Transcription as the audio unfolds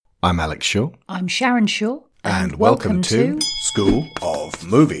I'm Alex Shaw. I'm Sharon Shaw. And welcome to School of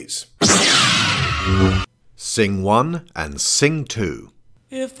Movies. Sing 1 and Sing 2.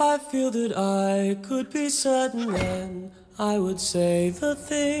 If I feel that I could be certain, then I would say the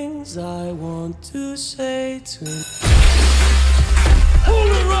things I want to say to him.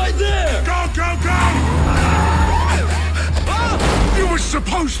 Hold it right there! Go, go, go! You were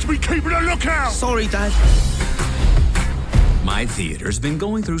supposed to be keeping a lookout! Sorry, Dad. My theater's been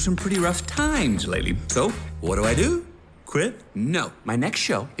going through some pretty rough times lately. So, what do? Quit? No. My next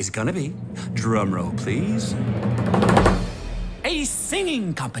show is gonna be, drumroll please, a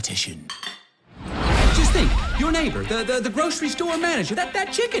singing competition. Just think, your neighbor, the grocery store manager,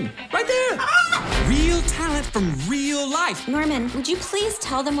 that chicken, right there. Real talent from real life. Norman, would you please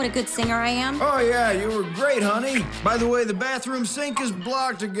tell them what a good singer I am? Oh, yeah, you were great, honey. By the way, the bathroom sink is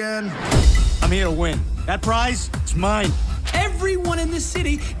blocked again. I'm here to win. That prize, it's mine. Everyone in this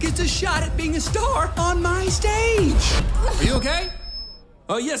city gets a shot at being a star on my stage. Are you okay?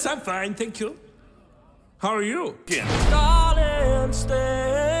 Oh, yes, I'm fine, thank you. How are you? Yeah. Darling,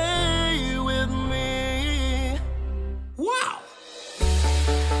 stay with me. Wow.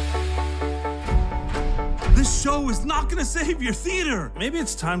 This show is not gonna save your theater. Maybe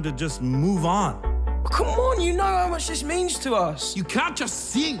it's time to just move on. Come on, you know how much this means to us. You can't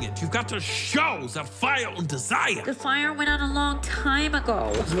just sing it. You've got to show that fire and desire. The fire went out a long time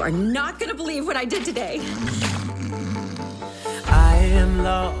ago. You are not going to believe what I did today. I am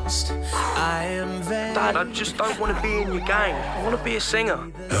lost. I am vain. Dad, I just don't want to be in your gang. I want to be a singer.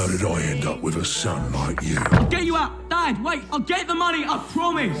 How did I end up with a son like you? I'll get you out. Dad, wait. I'll get the money. I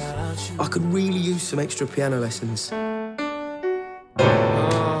promise. I could really use some extra piano lessons.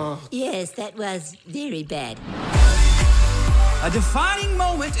 Yes, that was very bad. A defining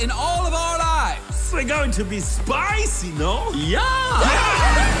moment in all of our lives. We're going to be spicy, no? Yeah!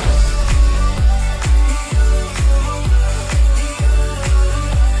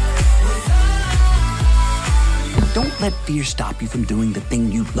 Don't let fear stop you from doing the thing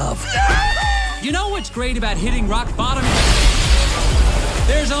you love. You know what's great about hitting rock bottom?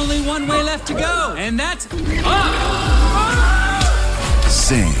 There's only one way left to go, and that's up.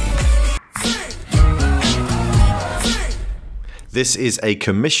 Sing. This is a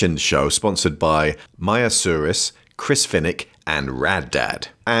commissioned show sponsored by Maya Suris, Chris Finnick, and Rad Dad.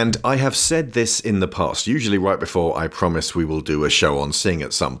 And I have said this in the past, usually right before I promise we will do a show on Sing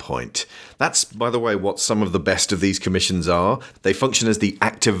at some point. That's, by the way, what some of the best of these commissions are. They function as the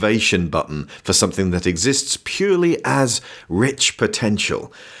activation button for something that exists purely as rich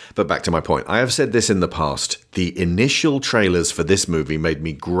potential. But back to my point, I have said this in the past. The initial trailers for this movie made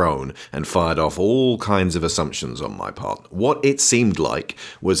me groan and fired off all kinds of assumptions on my part. What it seemed like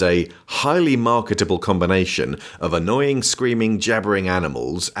was a highly marketable combination of annoying, screaming, jabbering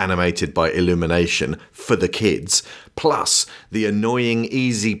animals animated by Illumination for the kids, plus the annoying,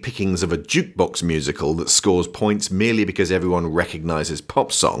 easy pickings of a jukebox musical that scores points merely because everyone recognises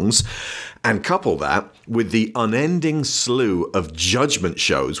pop songs, and couple that with the unending slew of judgment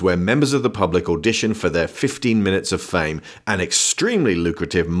shows where members of the public audition for their 15 minutes of fame, an extremely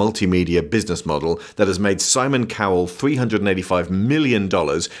lucrative multimedia business model that has made Simon Cowell $385 million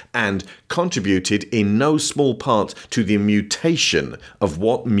and contributed in no small part to the mutation of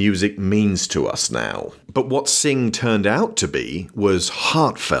what music means to us now. But what Sing turned out to be was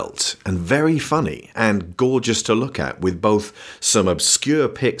heartfelt and very funny and gorgeous to look at, with both some obscure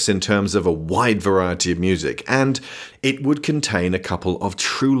picks in terms of a wide variety of music, and it would contain a couple of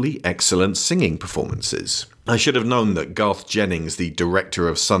truly excellent singing performances. I should have known that Garth Jennings, the director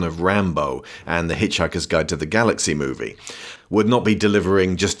of Son of Rambo and The Hitchhiker's Guide to the Galaxy movie, would not be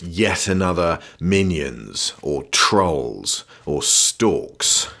delivering just yet another Minions, or Trolls, or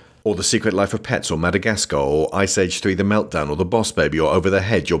Storks, or The Secret Life of Pets, or Madagascar, or Ice Age 3 The Meltdown, or The Boss Baby, or Over the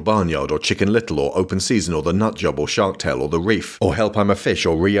Hedge, or Barnyard, or Chicken Little, or Open Season, or The Nut Job, or Shark Tale, or The Reef, or Help I'm a Fish,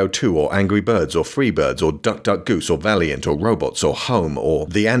 or Rio 2, or Angry Birds, or Free Birds, or Duck Duck Goose, or Valiant, or Robots, or Home, or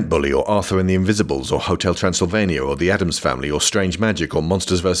The Ant Bully, or Arthur and the Invisibles, or Hotel Transylvania, or The Addams Family, or Strange Magic, or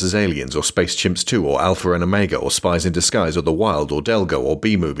Monsters vs. Aliens, or Space Chimps 2, or Alpha and Omega, or Spies in Disguise, or The Wild, or Delgo, or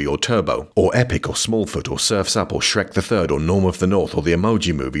B-Movie, or Turbo, or Epic, or Smallfoot, or Surf's Up, or Shrek the Third, or Norm of the North, or The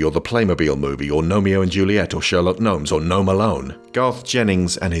Emoji Movie, or The Playmobil Movie, or Romeo and Juliet, or Sherlock Gnomes, or Gnome Alone. Garth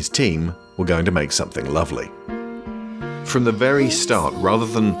Jennings and his team were going to make something lovely. From the very start, rather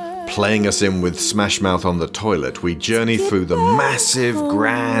than playing us in with Smash Mouth on the Toilet, we journey through the massive,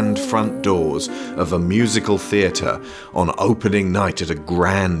 grand front doors of a musical theatre on opening night at a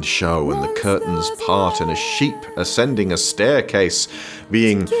grand show, and the curtains part and a sheep ascending a staircase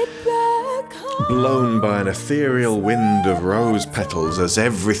being blown by an ethereal wind of rose petals as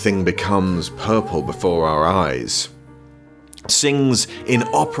everything becomes purple before our eyes, sings in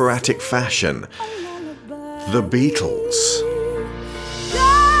operatic fashion The Beatles.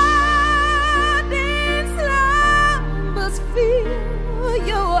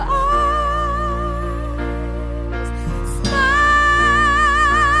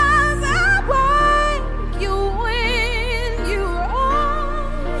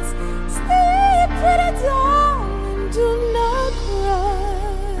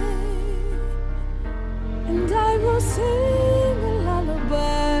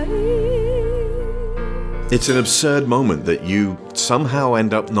 It's an absurd moment that you somehow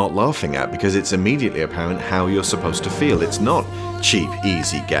end up not laughing at because it's immediately apparent how you're supposed to feel. It's not cheap,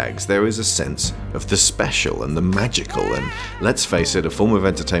 easy gags. There is a sense of the special and the magical, and let's face it, a form of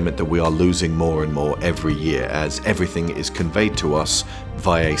entertainment that we are losing more and more every year as everything is conveyed to us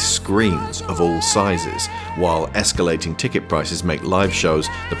via screens of all sizes, while escalating ticket prices make live shows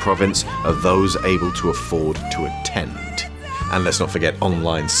the province of those able to afford to attend. And let's not forget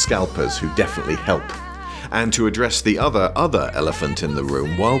online scalpers who definitely help. And to address the other elephant in the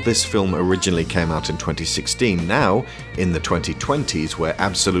room, while this film originally came out in 2016, now, in the 2020s, where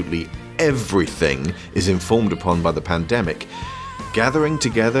absolutely everything is informed upon by the pandemic, gathering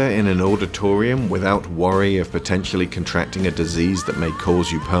together in an auditorium without worry of potentially contracting a disease that may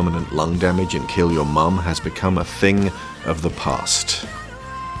cause you permanent lung damage and kill your mum has become a thing of the past.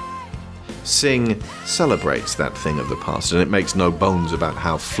 Sing celebrates that thing of the past, and it makes no bones about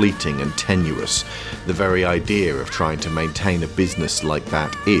how fleeting and tenuous the very idea of trying to maintain a business like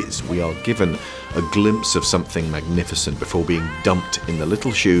that is. We are given a glimpse of something magnificent before being dumped in the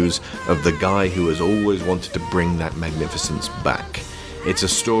little shoes of the guy who has always wanted to bring that magnificence back. It's a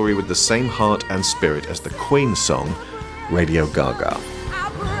story with the same heart and spirit as the Queen song, Radio Gaga.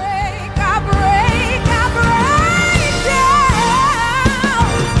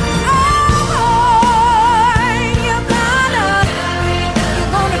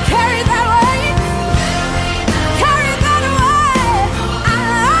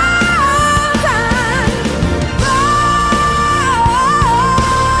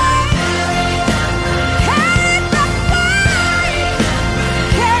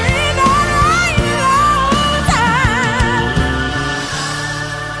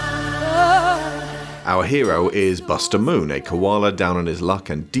 Our hero is Buster Moon, a koala down on his luck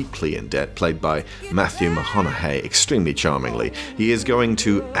and deeply in debt, played by Matthew McConaughey extremely charmingly. He is going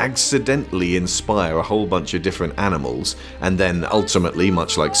to accidentally inspire a whole bunch of different animals, and then ultimately,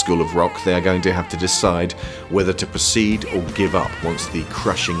 much like School of Rock, they are going to have to decide whether to proceed or give up once the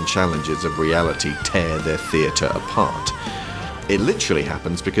crushing challenges of reality tear their theatre apart. It literally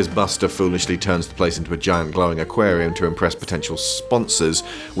happens because Buster foolishly turns the place into a giant glowing aquarium to impress potential sponsors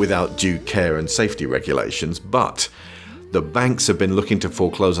without due care and safety regulations, but the banks have been looking to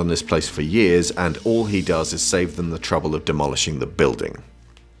foreclose on this place for years, and all he does is save them the trouble of demolishing the building.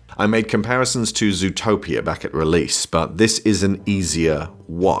 I made comparisons to Zootopia back at release, but this is an easier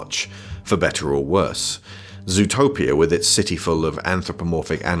watch, for better or worse. Zootopia, with its city full of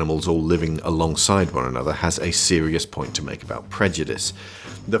anthropomorphic animals all living alongside one another, has a serious point to make about prejudice.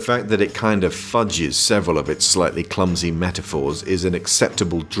 The fact that it kind of fudges several of its slightly clumsy metaphors is an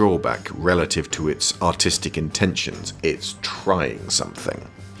acceptable drawback relative to its artistic intentions. It's trying something.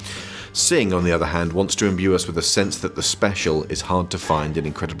 Sing, on the other hand, wants to imbue us with a sense that the special is hard to find and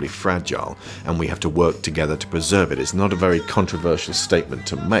incredibly fragile, and we have to work together to preserve it. It's not a very controversial statement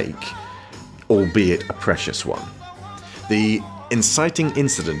to make, albeit a precious one. The inciting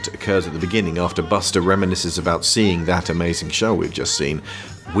incident occurs at the beginning after Buster reminisces about seeing that amazing show we've just seen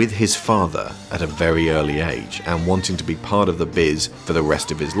with his father at a very early age and wanting to be part of the biz for the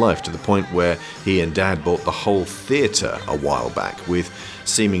rest of his life, to the point where he and Dad bought the whole theatre a while back with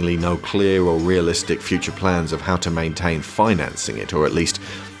seemingly no clear or realistic future plans of how to maintain financing it, or at least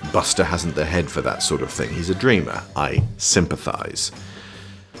Buster hasn't the head for that sort of thing. He's a dreamer. I sympathise.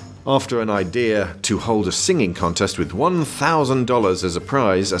 After an idea to hold a singing contest with $1,000 as a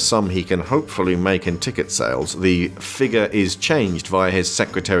prize, a sum he can hopefully make in ticket sales, the figure is changed via his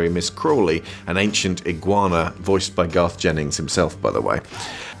secretary Miss Crawley, an ancient iguana voiced by Garth Jennings himself, by the way,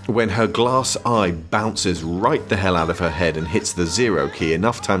 when her glass eye bounces right the hell out of her head and hits the zero key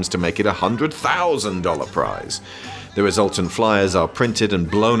enough times to make it a $100,000 prize. The resultant flyers are printed and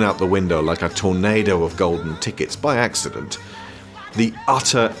blown out the window like a tornado of golden tickets by accident. The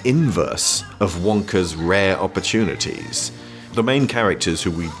utter inverse of Wonka's rare opportunities. The main characters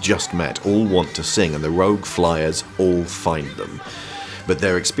who we've just met all want to sing, and the rogue flyers all find them. But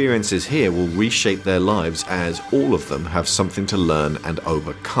their experiences here will reshape their lives, as all of them have something to learn and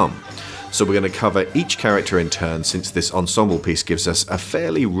overcome. So we're going to cover each character in turn, since this ensemble piece gives us a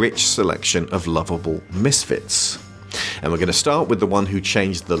fairly rich selection of lovable misfits. And we're going to start with the one who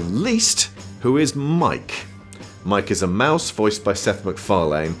changed the least, who is Mike. Mike is a mouse voiced by Seth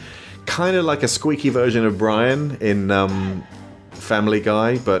MacFarlane, kind of like a squeaky version of Brian in Family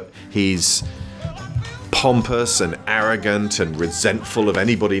Guy, but he's pompous and arrogant and resentful of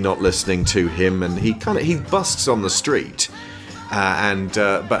anybody not listening to him, and he busts on the street,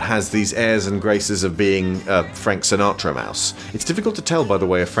 but has these airs and graces of being Frank Sinatra mouse. It's difficult to tell, by the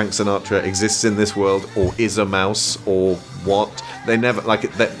way, if Frank Sinatra exists in this world or is a mouse or what. They never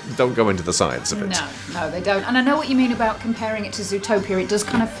don't go into the science of it. No, they don't. And I know what you mean about comparing it to Zootopia. It does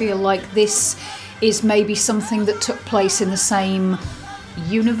kind of feel like this is maybe something that took place in the same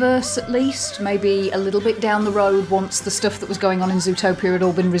universe, at least, maybe a little bit down the road once the stuff that was going on in Zootopia had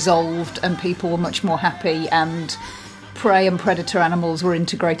all been resolved and people were much more happy and prey and predator animals were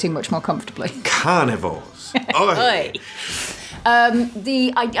integrating much more comfortably. Carnivores. Oi.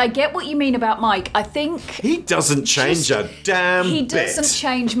 I get what you mean about Mike. I think he doesn't change a damn bit. He doesn't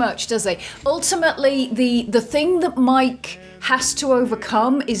change much, does he? Ultimately, the thing that Mike has to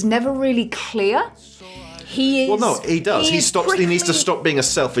overcome is never really clear. He is. Well, no, he does. He needs to stop being a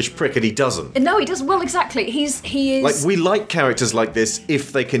selfish prick, and he doesn't. No, he doesn't. Well, exactly. He is. Like, we like characters like this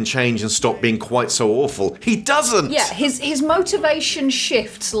if they can change and stop being quite so awful. He doesn't. Yeah, his motivation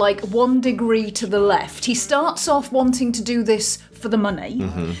shifts like 1 degree to the left. He starts off wanting to do this for the money.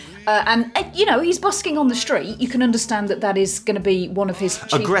 Mm-hmm. And he's busking on the street. You can understand that is going to be one of his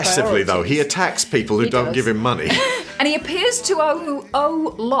chief aggressively, priorities. Though. He attacks people who don't give him money. And he appears to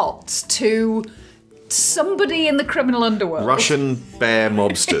owe lots to somebody in the criminal underworld. Russian bear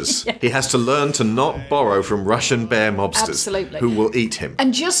mobsters. Yeah. He has to learn to not borrow from Russian bear mobsters. Absolutely. Who will eat him.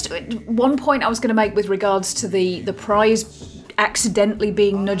 And just one point I was going to make with regards to the prize accidentally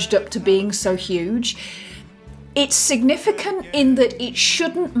being nudged up to being so huge. It's significant in that it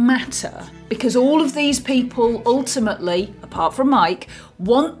shouldn't matter because all of these people ultimately, apart from Mike,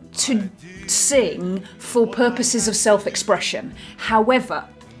 want to sing for purposes of self-expression. However,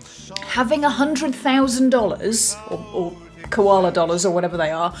 having $100,000 or koala dollars or whatever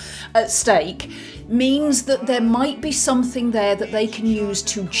they are at stake means that there might be something there that they can use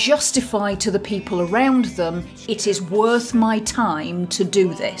to justify to the people around them, it is worth my time to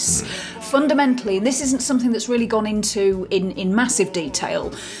do this. Fundamentally, and this isn't something that's really gone into in massive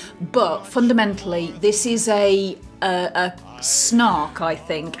detail, but fundamentally this is a snark, I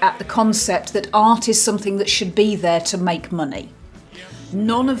think, at the concept that art is something that should be there to make money.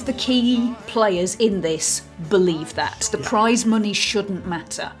 None of the key players in this believe that. The prize money shouldn't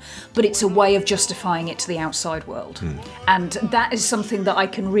matter, but it's a way of justifying it to the outside world. And that is something that I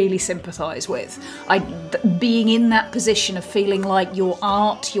can really sympathise with. Being in that position of feeling like your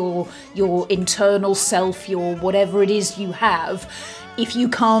art, your internal self, your whatever it is you have, if you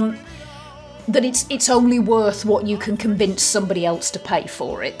can't, that it's only worth what you can convince somebody else to pay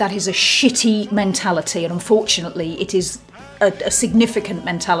for it. That is a shitty mentality, and unfortunately it is a significant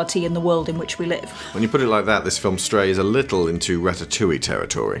mentality in the world in which we live. When you put it like that, this film strays a little into Ratatouille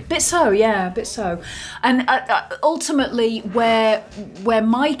territory. Bit so. And ultimately, where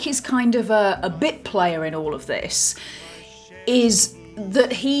Mike is kind of a bit player in all of this, is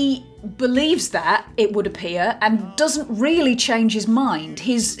that he believes that, it would appear, and doesn't really change his mind.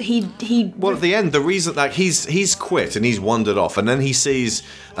 Well, at the end, the reason that he's quit and he's wandered off, and then he sees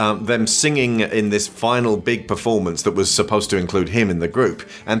them singing in this final big performance that was supposed to include him in the group,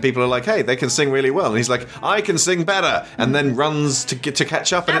 and people are like, hey, they can sing really well, and he's like, I can sing better, and then runs to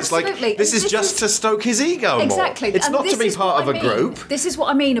catch up, and Absolutely. It's like, this is just to stoke his ego exactly. more. It's and not to be part of a group. This is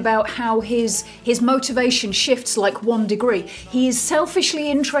what I mean about how his motivation shifts like 1 degree. He is selfishly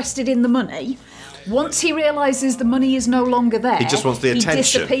interested in the money. Once he realises the money is no longer there, he just wants the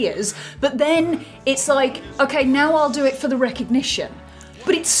attention. He disappears. But then it's like, okay, now I'll do it for the recognition.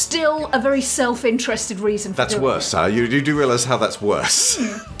 But it's still a very self-interested reason for that's doing worse, it. Huh? You do realise how that's worse.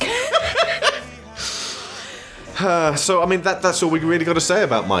 So, I mean, that's all we really got to say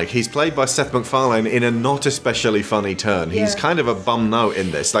about Mike. He's played by Seth MacFarlane in a not especially funny turn. Yeah. He's kind of a bum note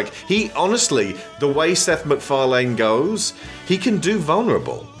in this. Like, honestly, the way Seth MacFarlane goes, he can do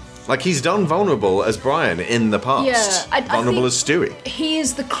vulnerable. Like, he's done vulnerable as Brian in the past. Yeah, vulnerable as Stewie. He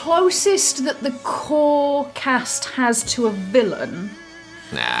is the closest that the core cast has to a villain.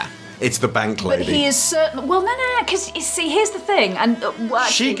 Nah, it's the bank lady. But he is certain. Well, no, because see, here's the thing, and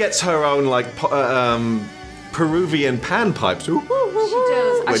she gets her own Peruvian panpipes. She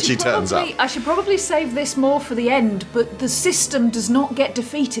does. When she turns up. I should probably save this more for the end, but the system does not get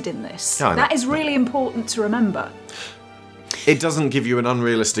defeated in this. No, that is really important to remember. It doesn't give you an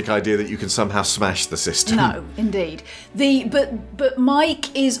unrealistic idea that you can somehow smash the system. No, indeed. But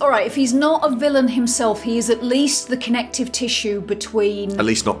Mike is alright. If he's not a villain himself, he is at least the connective tissue between. At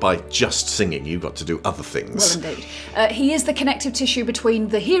least not by just singing. You've got to do other things. Well, indeed. He is the connective tissue between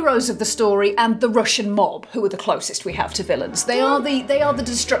the heroes of the story and the Russian mob, who are the closest we have to villains. They are the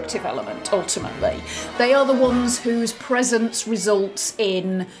destructive element, ultimately. They are the ones whose presence results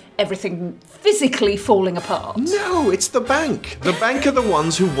in everything physically falling apart. No, it's the bank. The bank are the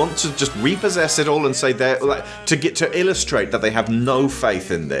ones who want to just repossess it all and say they're to illustrate that they have no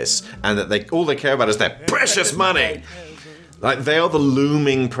faith in this and that all they care about is their precious money. Like, they are the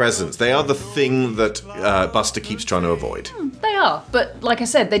looming presence. They are the thing that Buster keeps trying to avoid. They are, but like I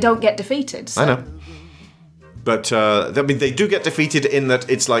said, they don't get defeated. So. I know. But, I mean, they do get defeated in that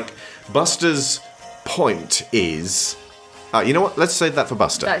it's like Buster's point is... you know what? Let's save that for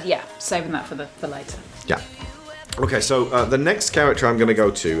Buster. Yeah, saving that for later. Yeah. Okay, so the next character I'm going to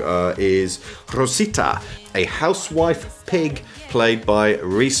go to is Rosita, a housewife pig played by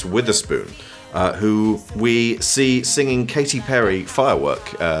Reese Witherspoon, who we see singing Katy Perry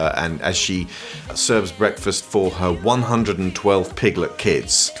Firework and as she serves breakfast for her 112 piglet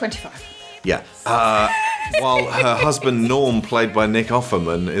kids. 25. Yeah. While her husband Norm, played by Nick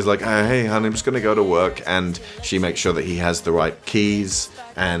Offerman, is like, hey, honey, I'm just going to go to work, and she makes sure that he has the right keys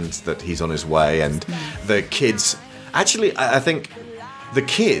and that he's on his way, and the kids... Actually, I think the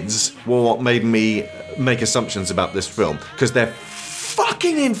kids were what made me make assumptions about this film, because they're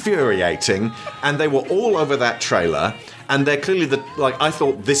fucking infuriating, and they were all over that trailer, and they're clearly I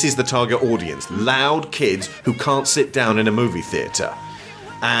thought this is the target audience. Loud kids who can't sit down in a movie theatre.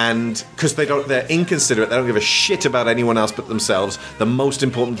 And because they're inconsiderate, they don't give a shit about anyone else but themselves. The most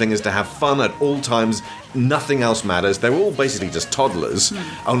important thing is to have fun at all times. Nothing else matters. They're all basically just toddlers,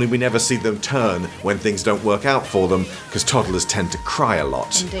 only we never see them turn when things don't work out for them, because toddlers tend to cry a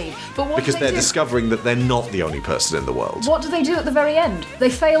lot. Indeed. But what because do they they're do? Discovering that they're not the only person in the world. What do they do at the very end?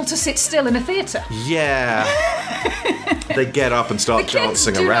 They fail to sit still in a theatre. Yeah. They get up and start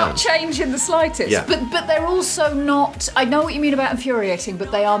dancing around. around. The kids do not change in the slightest. Yeah. But they're also not... I know what you mean about infuriating,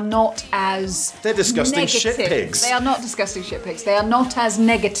 but they are not as... They're disgusting negative. shit pigs. They are not disgusting shit pigs. They are not as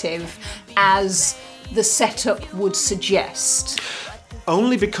negative as the setup would suggest.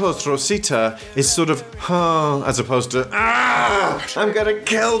 Only because Rosita is sort of, as opposed to, I'm going to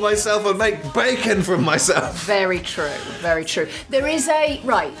kill myself and make bacon from myself. Very true, very true. There is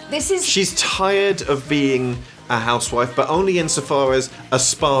She's tired of being a housewife, but only insofar as a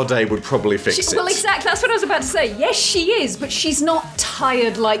spa day would probably fix it. Well, exactly, that's what I was about to say. Yes, she is, but she's not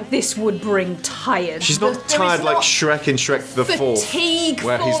tired like this would bring tired. She's not tired like Shrek in Shrek the Fourth,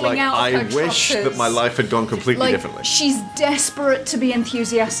 where he's like, I wish that my life had gone completely differently. She's desperate to be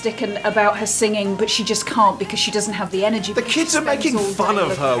enthusiastic about her singing, but she just can't because she doesn't have the energy. The kids are making fun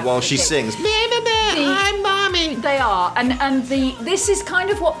of her while she sings. I'm mommy. They are, and this is kind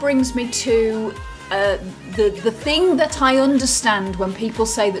of what brings me to the thing that I understand when people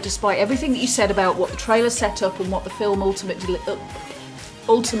say that despite everything that you said about what the trailer set up and what the film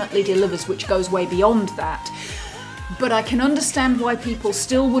ultimately delivers, which goes way beyond that, but I can understand why people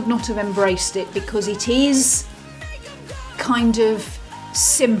still would not have embraced it, because it is kind of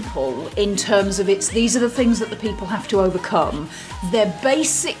simple in terms of these are the things that the people have to overcome. Their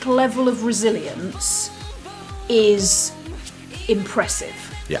basic level of resilience is impressive.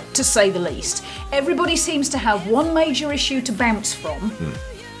 Yeah. To say the least. Everybody seems to have one major issue to bounce from,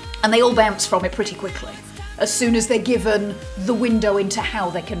 and they all bounce from it pretty quickly, as soon as they're given the window into how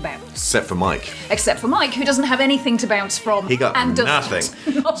they can bounce. Except for Mike. Except for Mike, who doesn't have anything to bounce from. He got and nothing.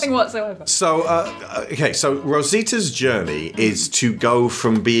 Nothing whatsoever. So, so Rosita's journey is to go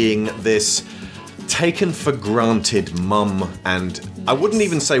from being this taken for granted mum, and I wouldn't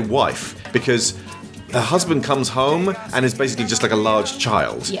even say wife, because her husband comes home and is basically just like a large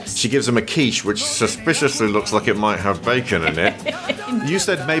child. Yes. She gives him a quiche, which suspiciously looks like it might have bacon in it. You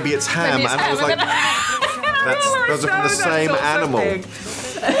said maybe it's ham, and I was like, those are from the same animal.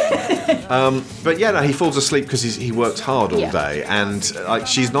 But yeah, no, he falls asleep because he works hard all day, and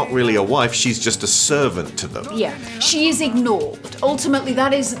she's not really a wife; she's just a servant to them. Yeah, she is ignored. Ultimately,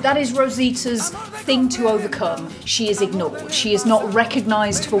 that is Rosita's thing to overcome. She is ignored. She is not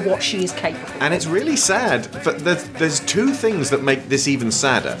recognised for what she is capable. And it's really sad. But there's two things that make this even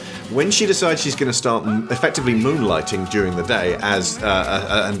sadder. When she decides she's going to start effectively moonlighting during the day as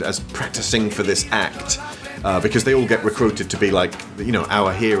practicing for this act. Because they all get recruited to be like,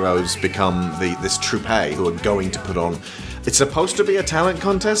 our heroes become this troupe who are going to put on It's supposed to be a talent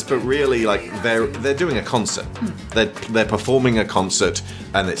contest, but really, like, they're doing a concert. They're performing a concert,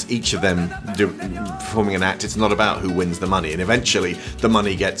 and it's each of them performing an act. It's not about who wins the money, and eventually the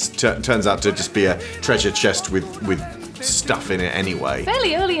money turns out to just be a treasure chest with stuff in it anyway.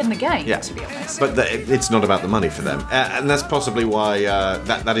 Fairly early in the game, to be honest. But it's not about the money for them, and that's possibly why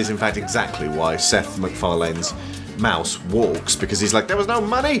that is in fact exactly why Seth MacFarlane's Mouse walks, because he's like, there was no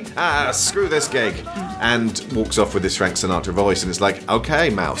money, screw this gig, and walks off with his Frank Sinatra voice, and it's like, okay,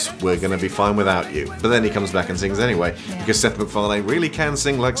 Mouse, we're gonna be fine without you. But then he comes back and sings anyway, because Seth MacFarlane really can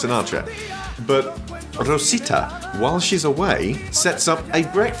sing like Sinatra. But Rosita, while she's away, sets up a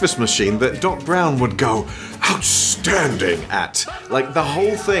breakfast machine that Doc Brown would go outstanding at. Like, the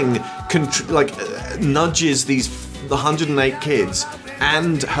whole thing nudges the 108 kids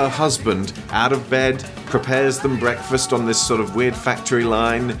and her husband out of bed, prepares them breakfast on this sort of weird factory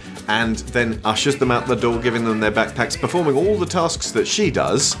line, and then ushers them out the door, giving them their backpacks, performing all the tasks that she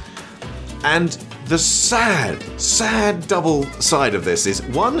does. And the sad double side of this is,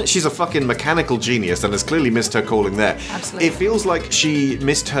 one, she's a fucking mechanical genius and has clearly missed her calling there. Absolutely. It feels like she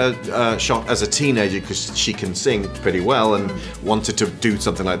missed her shot as a teenager because she can sing pretty well and wanted to do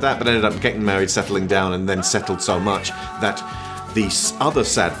something like that, but ended up getting married, settling down, and then settled so much that the other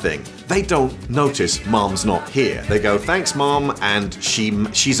sad thing, they don't notice Mom's not here. They go, thanks, Mom, and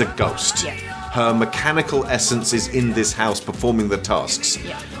she's a ghost. Yeah. Her mechanical essence is in this house performing the tasks.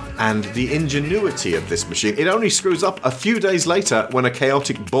 Yeah. And the ingenuity of this machine, it only screws up a few days later when a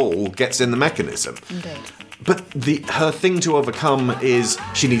chaotic ball gets in the mechanism. Indeed. But her thing to overcome is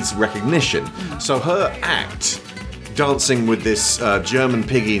she needs recognition. So her act, dancing with this German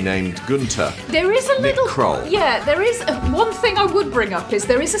piggy named Gunther. There is a Nick little... Kroll. Yeah, there is... One thing I would bring up is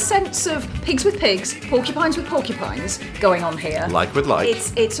there is a sense of pigs with pigs, porcupines with porcupines going on here. Like with like.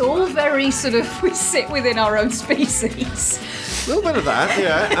 It's all very sort of... We sit within our own species. A little bit of that,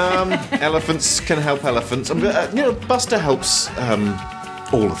 yeah. Elephants can help elephants. Buster helps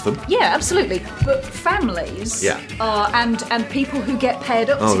all of them. Yeah, absolutely. But families and people who get paired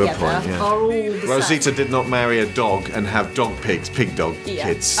up together are all the same. Rosita did not marry a dog and have pig dog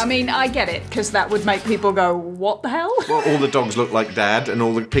kids. I mean, I get it, because that would make people go, what the hell? Well, all the dogs look like Dad and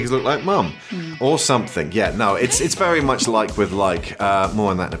all the pigs look like Mum. Or something. Yeah, no, it's very much like with like,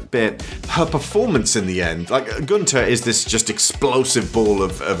 more on that in a bit. Her performance in the end, like, Gunther is this just explosive ball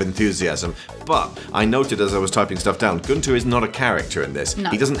of enthusiasm. But I noted as I was typing stuff down, Gunther is not a character in this. No.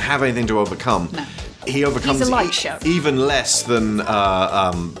 He doesn't have anything to overcome. No. He overcomes He's a light show. Even less than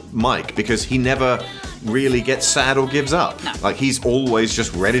Mike, because he never really gets sad or gives up. No. Like, he's always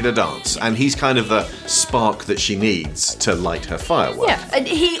just ready to dance, and he's kind of the spark that she needs to light her firework. Yeah, and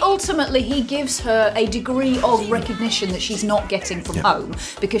he gives her a degree of recognition that she's not getting from home,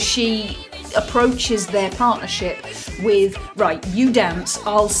 because she approaches their partnership with, right, you dance,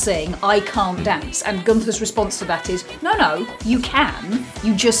 I'll sing, I can't dance. And Gunther's response to that is, no, you can,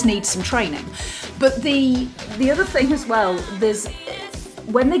 you just need some training. But the other thing as well, there's,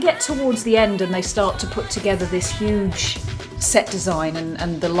 when they get towards the end and they start to put together this huge set design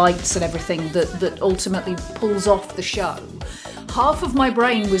and the lights and everything that ultimately pulls off the show, half of my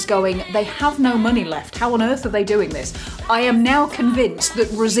brain was going, they have no money left. How on earth are they doing this? I am now convinced that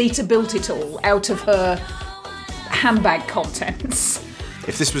Rosita built it all out of her handbag contents.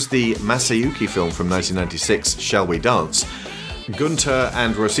 If this was the Masayuki film from 1996, Shall We Dance, Gunther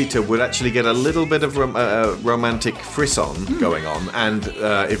and Rosita would actually get a little bit of romantic frisson going on, and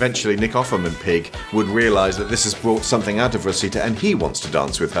eventually Nick Offerman Pig would realise that this has brought something out of Rosita and he wants to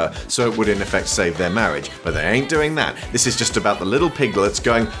dance with her, so it would in effect save their marriage. But they ain't doing that. This is just about the little piglets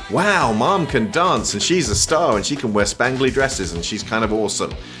going, wow, Mom can dance and she's a star and she can wear spangly dresses and she's kind of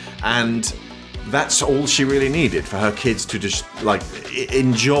awesome. And that's all she really needed, for her kids to just, like,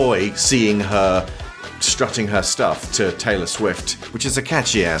 enjoy seeing her strutting her stuff to Taylor Swift, which is a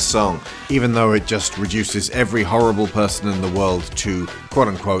catchy-ass song, even though it just reduces every horrible person in the world to,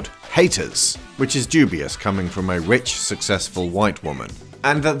 quote-unquote, haters, which is dubious coming from a rich, successful white woman.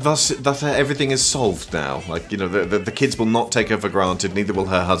 And thus everything is solved now. Like, you know, the kids will not take her for granted, neither will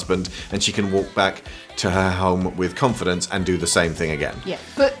her husband, and she can walk back to her home with confidence and do the same thing again. Yeah,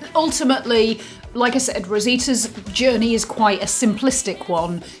 but ultimately, like I said, Rosita's journey is quite a simplistic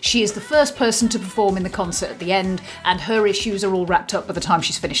one. She is the first person to perform in the concert at the end, and her issues are all wrapped up by the time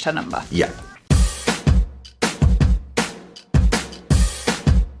she's finished her number. Yeah.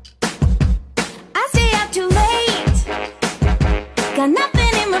 I stay up too late. Got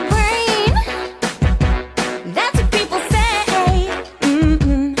nothing in my brain. That's what people say.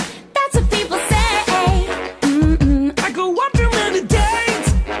 That's what people say. I go on too many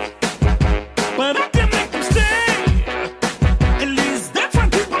dates, but I can make them stay.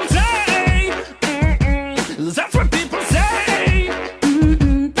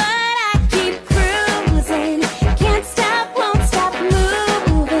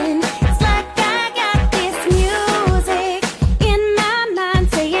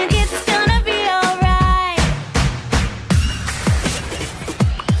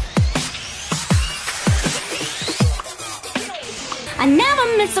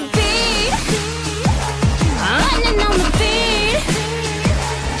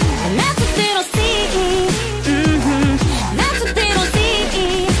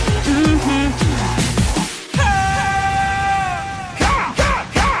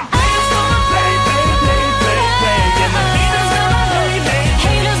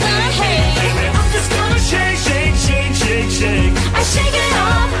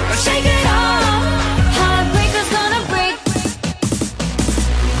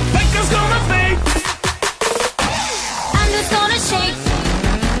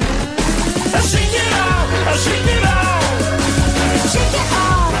 Shake it off, shake it off. Shake it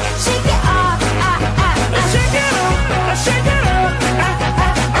off, shake it off, Shake it off, shake it off.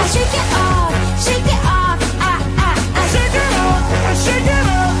 shake it off, shake it off, Shake it off, shake it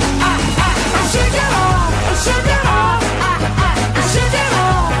off. shake it off, shake it off, Shake it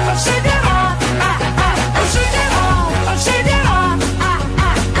off, shake it off. shake it off, Shake it off.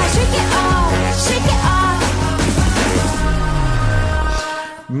 shake it off, shake it off.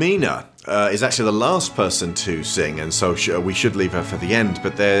 Mina is actually the last person to sing, and so we should leave her for the end.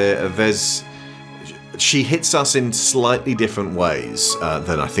 But she hits us in slightly different ways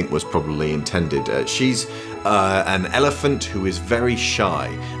than I think was probably intended. She's an elephant who is very shy,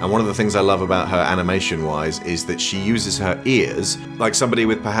 and one of the things I love about her animation-wise is that she uses her ears, like somebody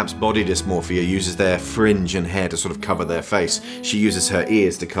with perhaps body dysmorphia uses their fringe and hair to sort of cover their face. She uses her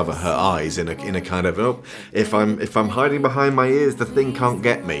ears to cover her eyes in a kind of, if I'm hiding behind my ears, the thing can't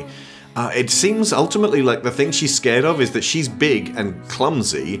get me. It seems ultimately like the thing she's scared of is that she's big and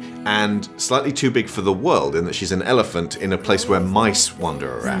clumsy and slightly too big for the world, in that she's an elephant in a place where mice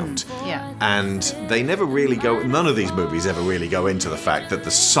wander around. Yeah. And they never really none of these movies ever really go into the fact that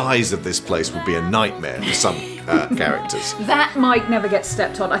the size of this place would be a nightmare for some characters. That might never get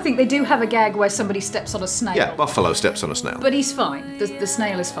stepped on. I think they do have a gag where somebody steps on a snail. Yeah, Buffalo steps on a snail. But he's fine. The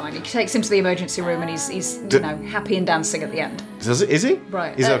snail is fine. He takes him to the emergency room and he's happy and dancing at the end. Is he?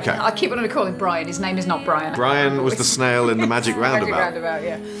 Right. He's okay. I keep wanting to call him Brian. His name is not Brian. Brian was the snail in the Magic Roundabout. Magic Roundabout,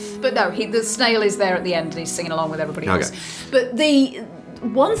 yeah. But no, the snail is there at the end and he's singing along with everybody else. Okay. But the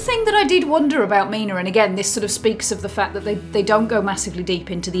one thing that I did wonder about Mina, and again, this sort of speaks of the fact that they don't go massively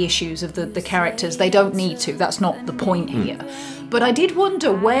deep into the issues of the characters. They don't need to. That's not the point here. But I did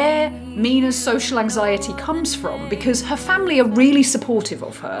wonder where Mina's social anxiety comes from, because her family are really supportive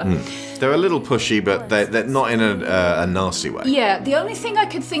of her. They're a little pushy, but they're not in a nasty way. Yeah, the only thing I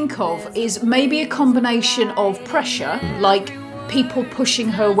could think of is maybe a combination of pressure, like people pushing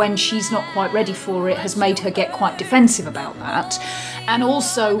her when she's not quite ready for it has made her get quite defensive about that. And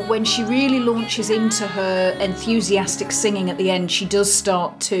also, when she really launches into her enthusiastic singing at the end, she does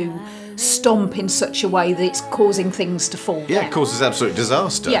start to stomp in such a way that it's causing things to fall down. It causes absolute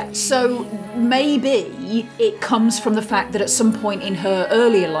disaster. Yeah, so maybe it comes from the fact that at some point in her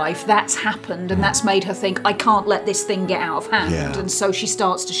earlier life that's happened and that's made her think, I can't let this thing get out of hand. Yeah. And so she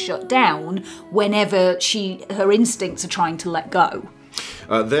starts to shut down whenever her instincts are trying to let go.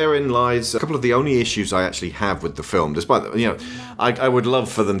 Therein lies a couple of the only issues I actually have with the film, despite that, I would love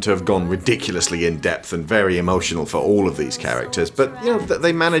for them to have gone ridiculously in depth and very emotional for all of these characters, but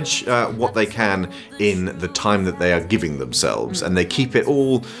they manage what they can in the time that they are giving themselves, and they keep it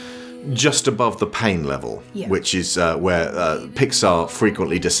all just above the pain level, which is where Pixar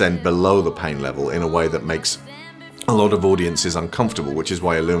frequently descend below the pain level in a way that makes a lot of audiences uncomfortable, which is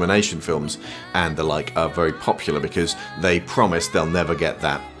why Illumination films and the like are very popular, because they promise they'll never get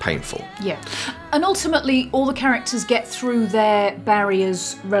that painful. Yeah. And ultimately, all the characters get through their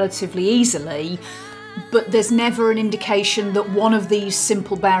barriers relatively easily, but there's never an indication that one of these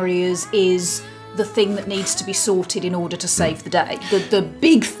simple barriers is the thing that needs to be sorted in order to save the day. The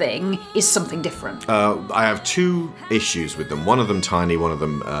big thing is something different. I have two issues with them. One of them tiny, one of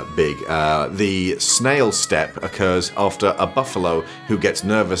them big. The snail step occurs after a buffalo who gets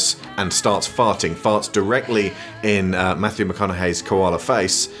nervous and starts farts directly in Matthew McConaughey's koala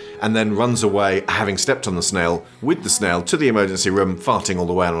face, and then runs away, having stepped on the snail, with the snail to the emergency room, farting all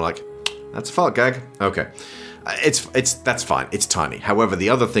the way, and I'm like, that's a fart gag. Okay. That's fine. It's tiny. However,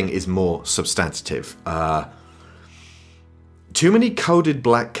 the other thing is more substantive. Too many coded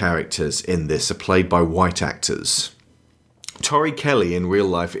black characters in this are played by white actors. Tori Kelly in real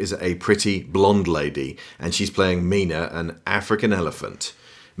life is a pretty blonde lady, and she's playing Mina, an African elephant.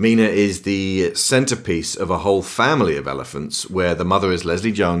 Mina is the centerpiece of a whole family of elephants, where the mother is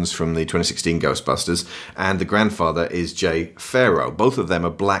Leslie Jones from the 2016 Ghostbusters, and the grandfather is Jay Pharoah. Both of them are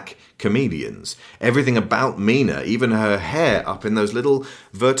black comedians. Everything about Mina, even her hair up in those little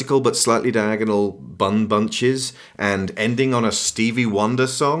vertical but slightly diagonal bun bunches, and ending on a Stevie Wonder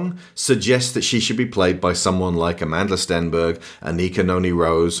song, suggests that she should be played by someone like Amanda Stenberg, Anika Noni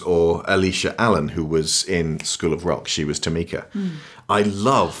Rose, or Alicia Allen, who was in School of Rock. She was Tamika. I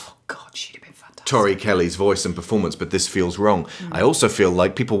love she'd have been fantastic. Tori Kelly's voice and performance, but this feels wrong. I also feel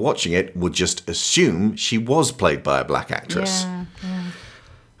like people watching it would just assume she was played by a black actress. Yeah.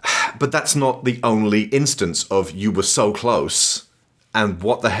 But that's not the only instance of you were so close, and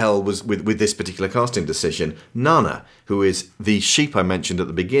what the hell was with this particular casting decision. Nana, who is the sheep I mentioned at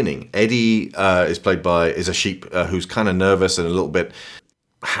the beginning. Eddie is a sheep who's kind of nervous and a little bit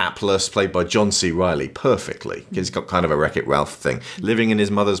hapless, played by John C. Reilly, perfectly. He's got kind of a Wreck-It Ralph thing. Living in his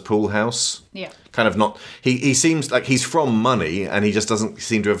mother's pool house. Yeah. Kind of not... He seems like he's from money, and he just doesn't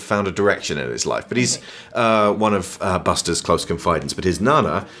seem to have found a direction in his life. But he's one of Buster's close confidants. But his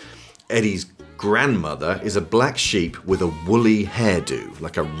nana, Eddie's grandmother, is a black sheep with a woolly hairdo.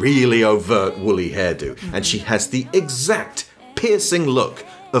 Like a really overt woolly hairdo. And she has the exact piercing look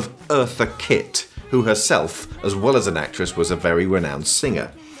of Eartha Kitt, who herself, as well as an actress, was a very renowned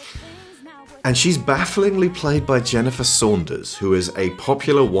singer. And she's bafflingly played by Jennifer Saunders, who is a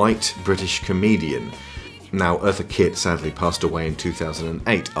popular white British comedian. Now, Eartha Kitt sadly passed away in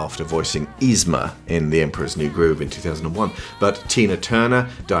 2008 after voicing Yzma in The Emperor's New Groove in 2001. But Tina Turner,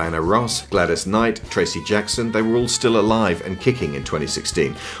 Diana Ross, Gladys Knight, Tracy Jackson, they were all still alive and kicking in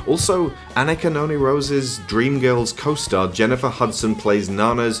 2016. Also, Annika Noni Rose's Dreamgirls co-star Jennifer Hudson plays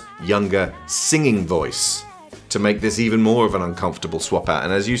Nana's younger singing voice, to make this even more of an uncomfortable swap out.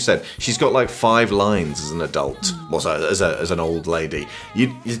 And as you said, she's got like 5 lines as an adult, or as an old lady.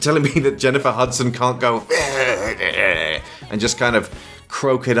 You're telling me that Jennifer Hudson can't go and just kind of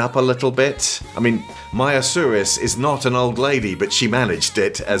croak it up a little bit? I mean, Maya Suris is not an old lady, but she managed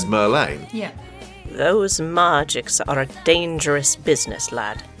it as Merlane. Yeah. Those Magics are a dangerous business,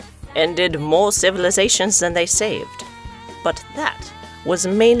 lad. Ended more civilizations than they saved. But that was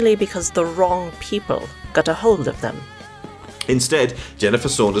mainly because the wrong people got a hold of them. Instead, Jennifer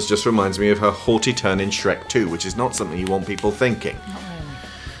Saunders just reminds me of her haughty turn in Shrek 2, which is not something you want people thinking.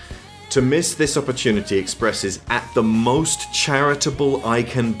 To miss this opportunity expresses, at the most charitable I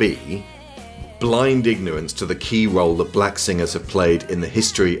can be, blind ignorance to the key role that black singers have played in the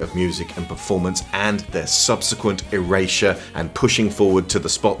history of music and performance, and their subsequent erasure and pushing forward to the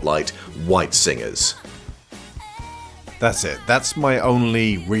spotlight, white singers. That's it. That's my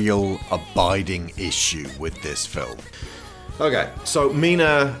only real abiding issue with this film. Okay, so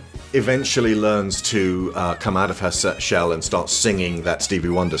Mina eventually learns to come out of her shell and start singing that Stevie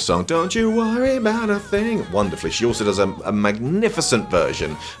Wonder song, Don't You Worry About a Thing, wonderfully. She also does a magnificent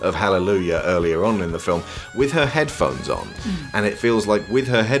version of Hallelujah earlier on in the film with her headphones on. And it feels like with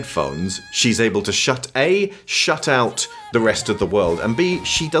her headphones, she's able to shut out the rest of the world, and B,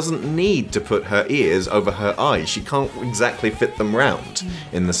 she doesn't need to put her ears over her eyes. She can't exactly fit them round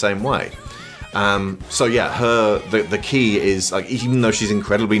in the same way. So yeah, the key is, like, even though she's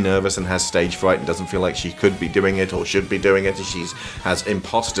incredibly nervous and has stage fright and doesn't feel like she could be doing it or should be doing it, she has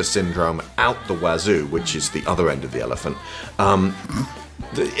imposter syndrome out the wazoo, which is the other end of the elephant. Her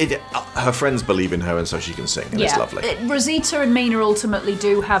friends believe in her, and so she can sing, and it's lovely. Rosita and Mina ultimately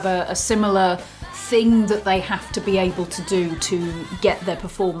do have a similar thing that they have to be able to do to get their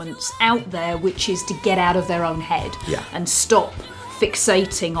performance out there, which is to get out of their own head and stop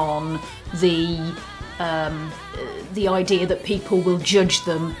fixating on the idea that people will judge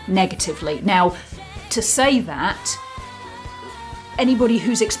them negatively. Now, to say that, anybody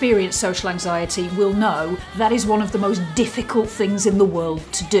who's experienced social anxiety will know that is one of the most difficult things in the world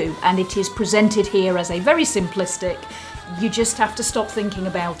to do, and it is presented here as a very simplistic, you just have to stop thinking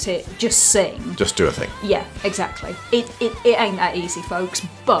about it, just sing. Just do a thing. Yeah, exactly. It ain't that easy, folks,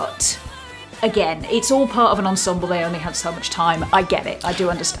 but again, it's all part of an ensemble. They only had so much time. I get it. I do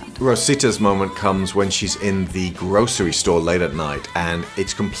understand. Rosita's moment comes when she's in the grocery store late at night and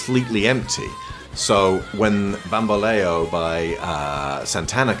it's completely empty. So when Bamboleo by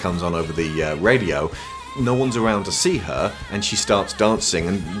Santana comes on over the radio, no one's around to see her, and she starts dancing,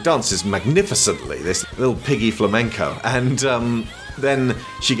 and dances magnificently, this little piggy flamenco. And then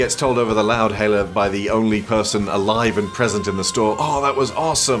she gets told over the loudhailer by the only person alive and present in the store, oh, that was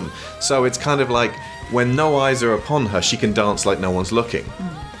awesome. So it's kind of like, when no eyes are upon her, she can dance like no one's looking.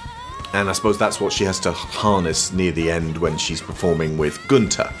 And I suppose that's what she has to harness near the end when she's performing with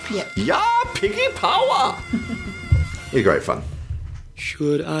Gunter. Yep. Yeah, piggy power! You're great fun.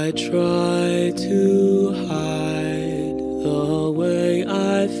 Should I try to hide the way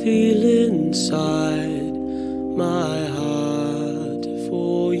I feel inside my heart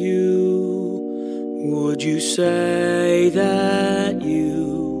for you? Would you say that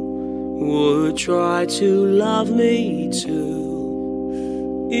you would try to love me too?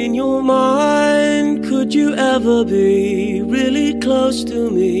 In your mind, could you ever be really close to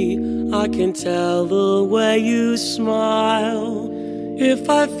me? I can tell the way you smile.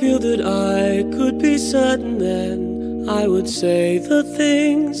 If I feel that I could be certain, then I would say the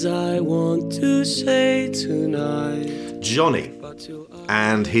things I want to say tonight. Johnny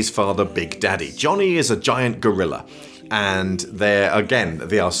and his father Big Daddy. Johnny is a giant gorilla, and they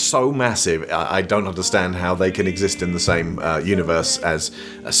are so massive, I don't understand how they can exist in the same universe as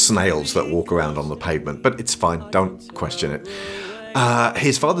snails that walk around on the pavement, but it's fine, don't question it.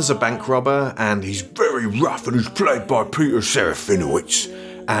 His father's a bank robber, and he's very rough, and he's played by Peter Serafinowicz.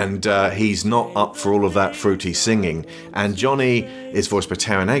 And he's not up for all of that fruity singing. And Johnny is voiced by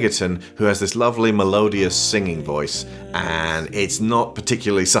Taron Egerton, who has this lovely melodious singing voice. And it's not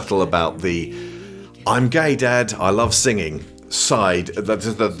particularly subtle about the "I'm gay, Dad, I love singing" side, the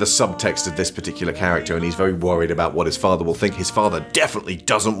subtext of this particular character, and he's very worried about what his father will think. His father definitely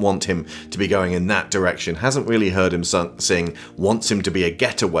doesn't want him to be going in that direction, hasn't really heard him sing, wants him to be a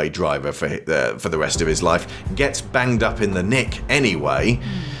getaway driver for the rest of his life, gets banged up in the nick anyway,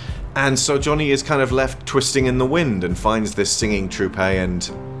 and so Johnny is kind of left twisting in the wind and finds this singing troupe and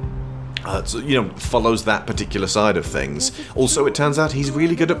follows that particular side of things. Also, it turns out he's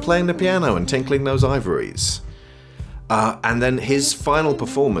really good at playing the piano and tinkling those ivories. And then his final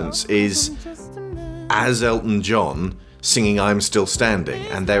performance is as Elton John singing I'm Still Standing,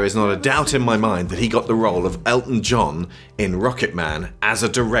 and there is not a doubt in my mind that he got the role of Elton John in Rocket Man as a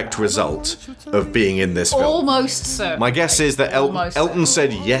direct result of being in this film. Almost so. My guess is that Elton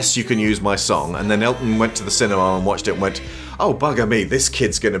said, yes, you can use my song, and then Elton went to the cinema and watched it and went, oh, bugger me, this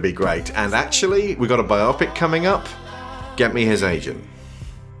kid's going to be great. And actually, we got a biopic coming up. Get me his agent.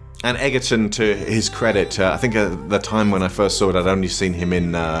 And Egerton, to his credit, I think at the time when I first saw it, I'd only seen him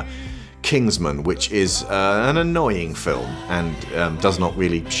in Kingsman, which is an annoying film and does not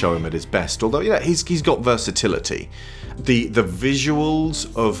really show him at his best. Although, yeah, he's got versatility. The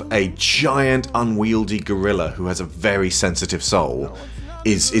visuals of a giant, unwieldy gorilla who has a very sensitive soul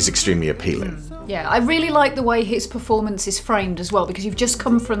is extremely appealing. Yeah, I really like the way his performance is framed as well, because you've just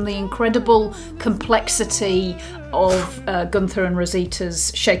come from the incredible complexity of Gunther and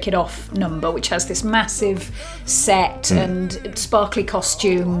Rosita's Shake It Off number, which has this massive set and sparkly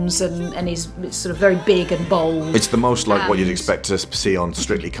costumes and is sort of very big and bold. It's the most like what you'd expect to see on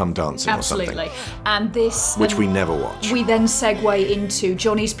Strictly Come Dancing or something. Absolutely. And this... which we never watch. We then segue into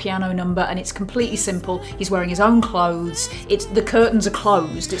Johnny's piano number, and it's completely simple. He's wearing his own clothes. The curtains are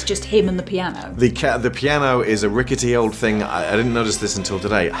closed. It's just him and the piano. The piano is a rickety old thing, I didn't notice this until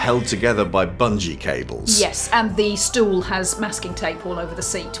today, held together by bungee cables. Yes, and the stool has masking tape all over the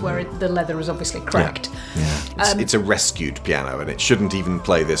seat where the leather is obviously cracked. Yeah. It's a rescued piano, and it shouldn't even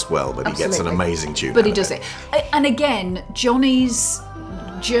play this well, but Absolutely. He gets an amazing tune. But he does it. And again, Johnny's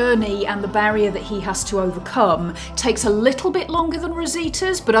journey and the barrier that he has to overcome takes a little bit longer than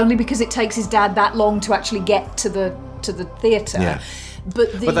Rosita's, but only because it takes his dad that long to actually get to the theatre. Yeah.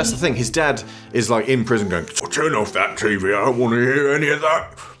 But that's the thing, his dad is like in prison going, turn off that TV, I don't want to hear any of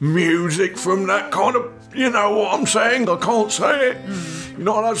that music from that kind of, you know what I'm saying, I can't say it, you're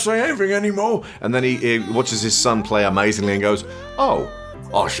not allowed to say anything anymore. And then he watches his son play amazingly and goes, oh,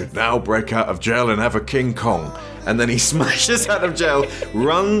 I should now break out of jail and have a King Kong. And then he smashes out of jail,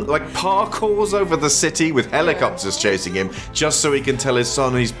 parkours over the city with helicopters chasing him, just so he can tell his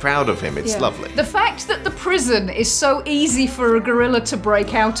son he's proud of him. It's lovely. The fact that the prison is so easy for a gorilla to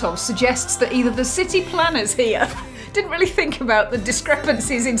break out of suggests that either the city planners here didn't really think about the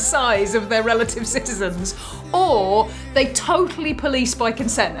discrepancies in size of their relative citizens, or they totally police by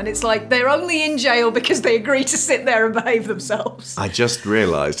consent, and it's like they're only in jail because they agree to sit there and behave themselves. I just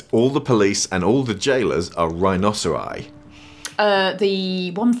realised all the police and all the jailers are rhinoceri.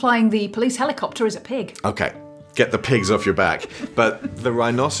 The one flying the police helicopter is a pig. Okay, get the pigs off your back. But the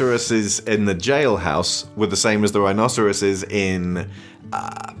rhinoceroses in the jailhouse were the same as the rhinoceroses in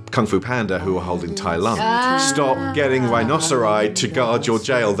Kung Fu Panda, who are holding Tai Lung. Stop getting rhinoceri to guard your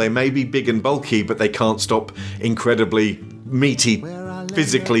jail. They may be big and bulky, but they can't stop incredibly meaty,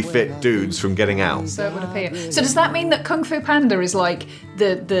 physically fit dudes from getting out. So it would appear. So does that mean that Kung Fu Panda is like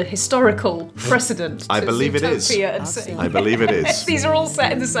the historical precedent? I believe it is. I believe it is. These are all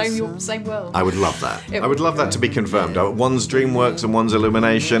set in the same world. I would love that. I would love that to be confirmed. One's DreamWorks and one's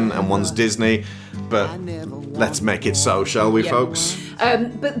Illumination and one's Disney, but let's make it so, shall we, folks?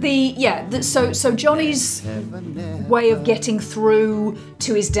 So Johnny's way of getting through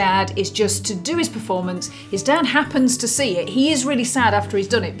to his dad is just to do his performance. His dad happens to see it. He is really sad after he's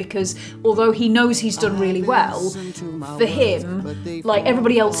done it, because although he knows he's done really well, for him, like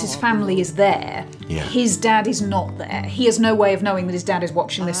everybody else's family is there, his dad is not there. He has no way of knowing that his dad is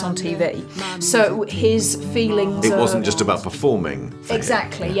watching this on TV. So his feelings It wasn't just about performing.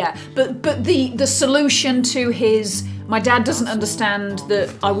 Exactly, yeah. But the solution to his... My dad doesn't understand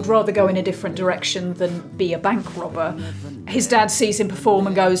that I would rather go in a different direction than be a bank robber. His dad sees him perform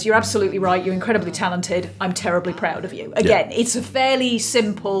and goes, you're absolutely right, you're incredibly talented, I'm terribly proud of you. Again, it's a fairly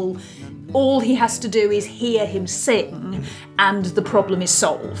simple, all he has to do is hear him sing and the problem is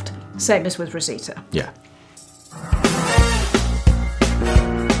solved. Same as with Rosita. Yeah.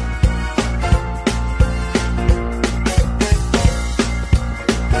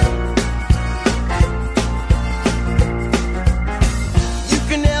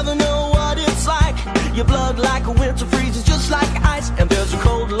 never know what it's like. Your blood like a winter freezes just like ice. And there's a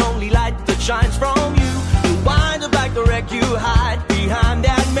cold, lonely light that shines from you. You wind up like the wreck you hide behind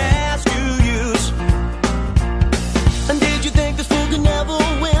that mask you use. And did you think this fool could never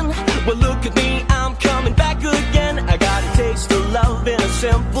win? Well, look at me, I'm coming back again. I got a taste of love in a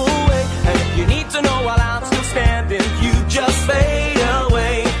simple way. And if you need to know while I'm still standing, you just fade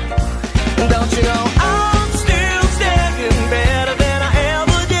away. Don't you know I'm still standing better than I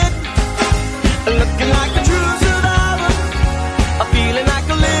ever did? Looking like a true survivor, feeling like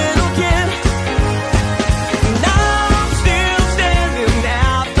a little kid. Now I'm still standing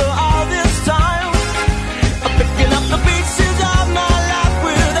after all this time, picking up the pieces of my life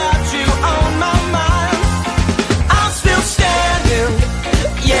without you on my mind. I'm still standing,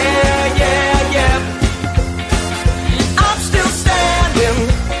 yeah, yeah, yeah. I'm still standing,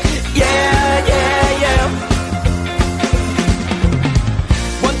 yeah, yeah, yeah.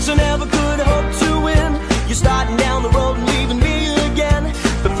 Once I never could hope to win. You're starting down the road and leaving me again.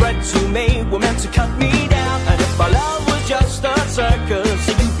 The threats you made were meant to cut me down. And if our love was just a circus,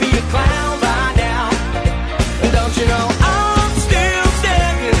 you'd be a clown by now. And don't you know I'm still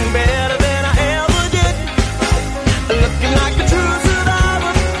standing better than I ever did? Looking like a true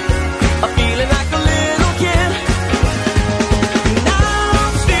survivor, feeling like a little kid. Now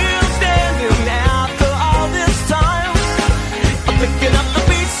I'm still standing after all this time, picking up the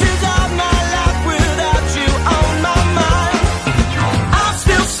pieces of my life without you on my mind. I'm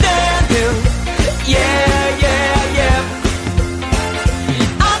still standing, yeah, yeah, yeah.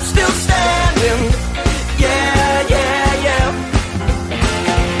 I'm still standing, yeah, yeah, yeah.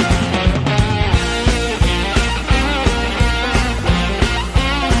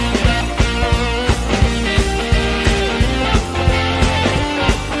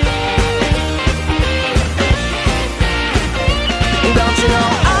 Don't you know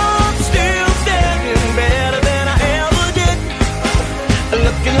I'm still standing better than I ever did?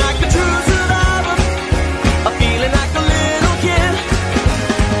 Looking like a true survivor, feeling like a little kid.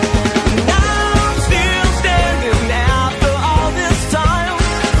 Now I'm still standing after all this time,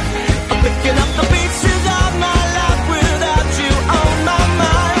 picking up the pieces of my life without you on my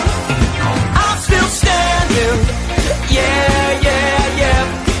mind. I'm still standing, yeah, yeah, yeah.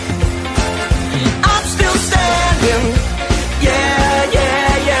 I'm still standing, yeah,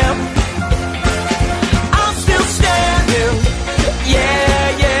 yeah, yeah. I'm still standing, yeah,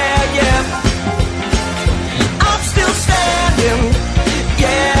 yeah, yeah. I'm still standing,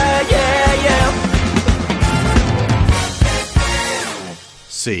 yeah, yeah, yeah.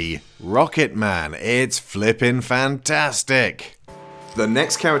 See, Rocket Man, it's flippin' fantastic. The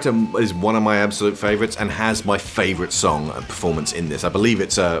next character is one of my absolute favourites and has my favourite song and performance in this. I believe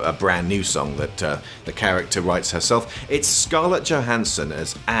it's a brand new song that the character writes herself. It's Scarlett Johansson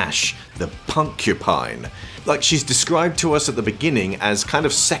as Ash, the Puncupine. Like, she's described to us at the beginning as kind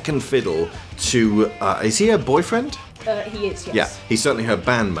of second fiddle to... is he her boyfriend? He is, yes. Yeah, he's certainly her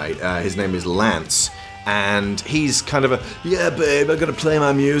bandmate. His name is Lance. And he's kind of a, yeah, babe, I'm gonna play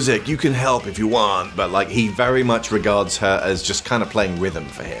my music. You can help if you want. But, like, he very much regards her as just kind of playing rhythm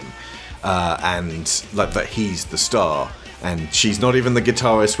for him. And, like, that he's the star. And she's not even the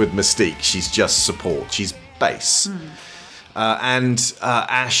guitarist with Mystique. She's just support. She's bass. And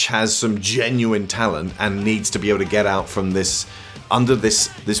Ash has some genuine talent and needs to be able to get out from this, under this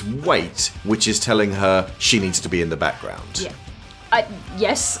weight, which is telling her she needs to be in the background. Yeah.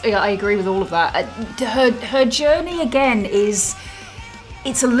 Yes, I agree with all of that. Her journey again is,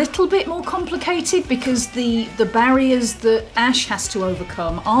 it's a little bit more complicated because the barriers that Ash has to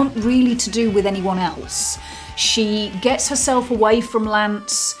overcome aren't really to do with anyone else. She gets herself away from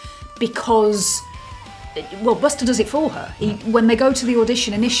Lance because, well, Buster does it for her. When they go to the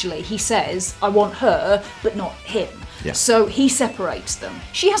audition initially, he says, I want her, but not him. Yeah. So he separates them.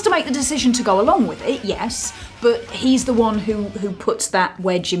 She has to make the decision to go along with it, yes, but he's the one who puts that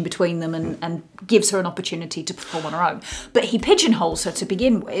wedge in between them and gives her an opportunity to perform on her own. But he pigeonholes her to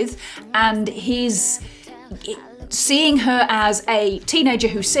begin with, and seeing her as a teenager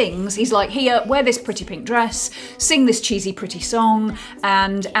who sings, he's like, here, wear this pretty pink dress, sing this cheesy pretty song,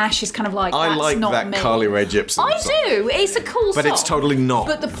 and Ash is kind of like, that's I like not that me. Carly Rae Jepsen I song. do. It's a cool song. But it's totally not.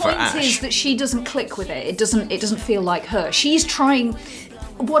 But the point is that she doesn't click with it. It doesn't feel like her. She's trying.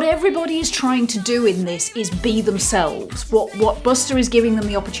 What everybody is trying to do in this is be themselves. What Buster is giving them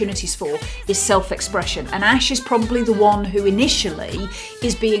the opportunities for is self-expression. And Ash is probably the one who initially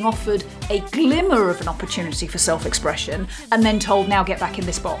is being offered a glimmer of an opportunity for self-expression and then told, now get back in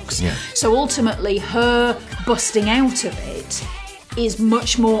this box. Yeah. So ultimately, her busting out of it is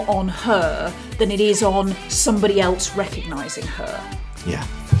much more on her than it is on somebody else recognising her. Yeah.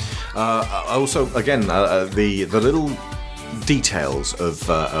 Also, again, the little details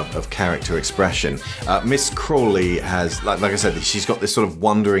of character expression. Miss Crawley has, like I said, she's got this sort of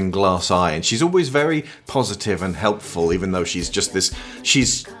wandering glass eye, and she's always very positive and helpful, even though she's just this.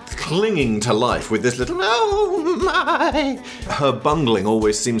 She's clinging to life with this little oh my. Her bungling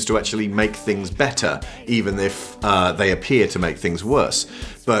always seems to actually make things better, even if they appear to make things worse.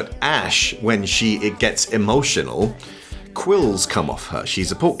 But Ash, when it gets emotional, quills come off her.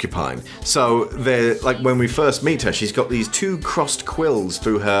 She's a porcupine. So they're like when we first meet her, she's got these 2 crossed quills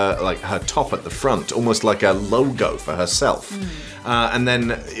through her top at the front, almost like a logo for herself. And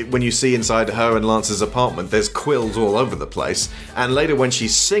then when you see inside her and Lance's apartment, there's quills all over the place. And later when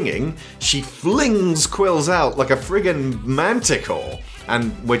she's singing, she flings quills out like a friggin' manticore.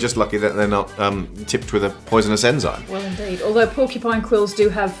 And we're just lucky that they're not tipped with a poisonous enzyme. Well, indeed. Although porcupine quills do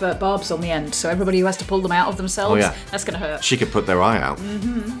have barbs on the end, so everybody who has to pull them out of themselves, that's going to hurt. She could put their eye out.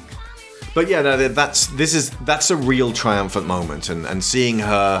 Mm-hmm. But yeah, no, that's a real triumphant moment, and seeing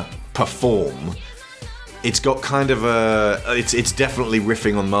her perform, it's got kind of it's definitely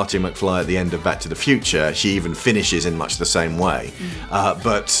riffing on Marty McFly at the end of Back to the Future. She even finishes in much the same way,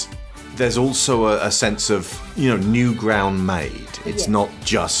 but there's also a sense of, new ground made. It's not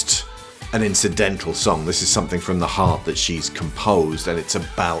just an incidental song. This is something from the heart that she's composed, and it's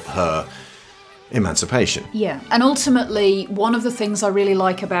about her emancipation. Yeah, and ultimately, one of the things I really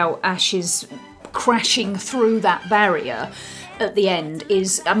like about Ash's crashing through that barrier at the end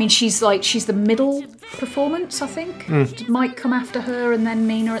is, she's the middle performance, I think. It might come after her and then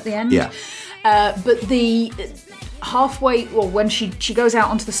Mina at the end. Yeah. But the halfway, or when she goes out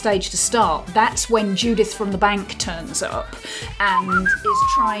onto the stage to start, that's when Judith from the bank turns up and is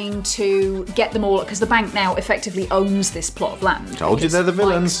trying to get them all, because the bank now effectively owns this plot of land. Told you they're the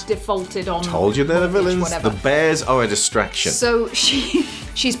villains. Defaulted on. Told you they're the villains. Whatever. The bears are a distraction. So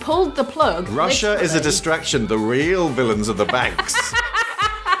she's pulled the plug. Russia is a distraction. The real villains are the banks.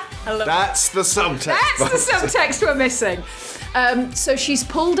 That's the subtext. That's the subtext we're missing. So she's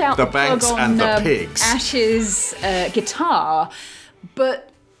pulled out the banks plug on and the pigs. Ash's guitar, but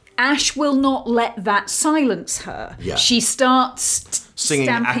Ash will not let that silence her. Yeah. She starts singing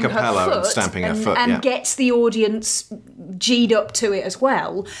a cappella and stamping her foot. And gets the audience G'd up to it as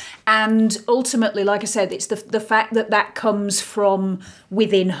well. And ultimately, like I said, it's the fact that comes from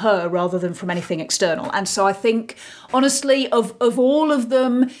within her rather than from anything external. And so I think, honestly, of all of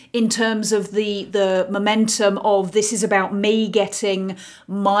them, in terms of the momentum of this is about me getting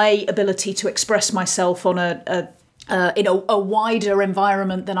my ability to express myself on in a wider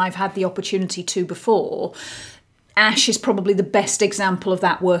environment than I've had the opportunity to before, Ash is probably the best example of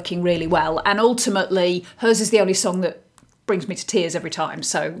that working really well. And ultimately, hers is the only song that brings me to tears every time.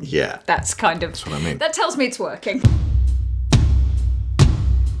 So yeah, that's kind of... That's what I mean. That tells me it's working.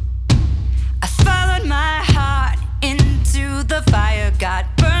 I followed my heart into the fire, got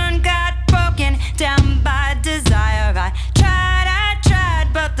burned, got broken down by desire. I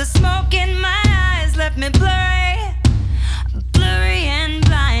tried, but the smoke in my eyes left me blurry and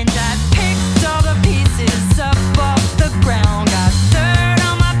blind. I picked all the pieces up off the ground, got dirt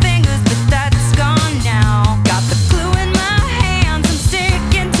on my fingers, but that's gone now. Got the glue in my hands, I'm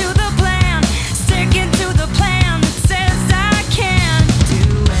sticking to the plan that's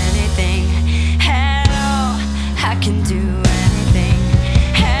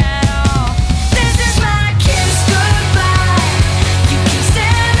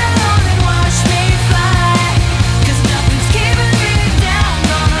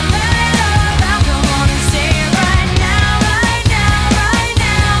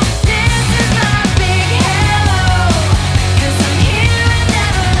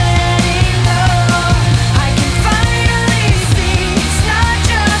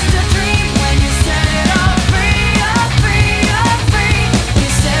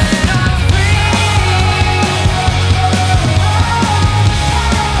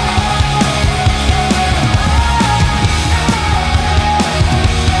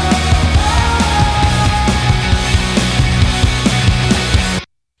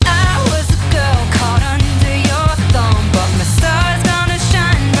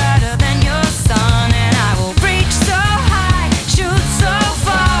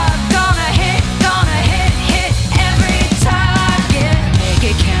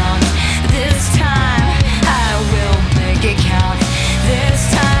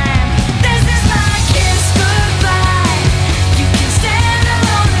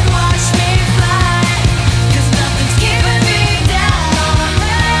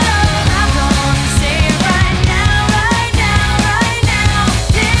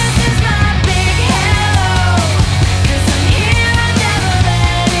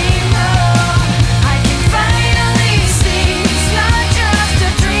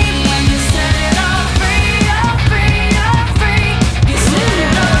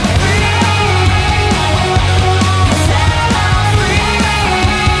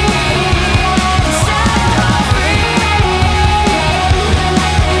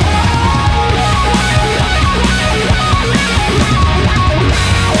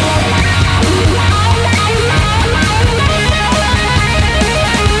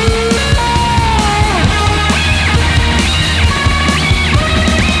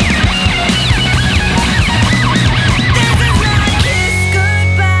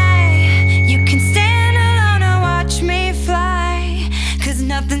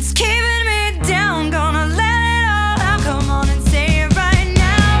Nothing's keeping me down, gonna let it all out. Come on and say it right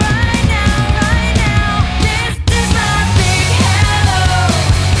now, right now, right now. This is my big hello,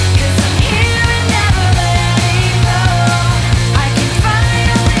 'cause I'm here and never letting go. I can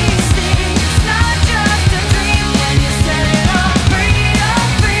finally see it's not just a dream when you set it all free,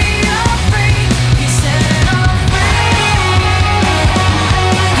 oh free, oh free. You set it all free.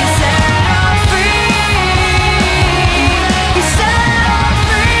 You set it all free. You set it all free.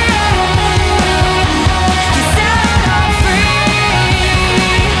 You set it all free.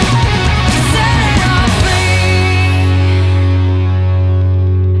 You set it all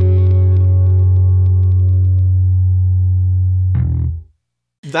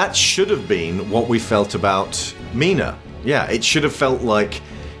That should have been what we felt about Mina. Yeah, it should have felt like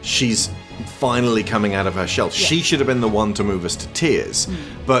she's finally coming out of her shell. She should have been the one to move us to tears.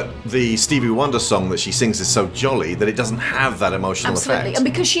 But the Stevie Wonder song that she sings is so jolly that it doesn't have that emotional Absolutely, effect. and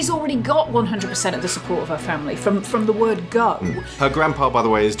because she's already got 100% of the support of her family from the word go. Her grandpa, by the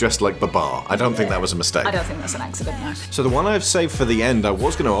way, is dressed like Babar. I don't think that was a mistake. I don't think that's an accident, no. So the one I've saved for the end, I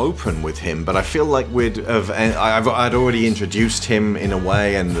was going to open with him, but I feel like I'd already introduced him in a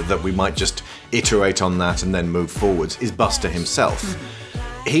way, and that we might just iterate on that and then move forwards, is Buster himself.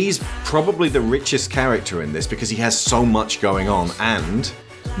 He's probably the richest character in this because he has so much going on, and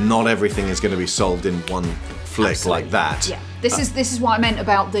not everything is going to be solved in one flick like that. Yeah, this is what I meant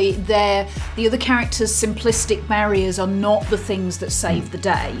about the other characters' simplistic barriers are not the things that save the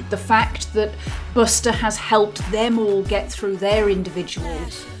day. The fact that Buster has helped them all get through their individual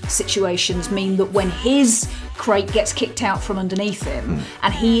situations mean that when his crate gets kicked out from underneath him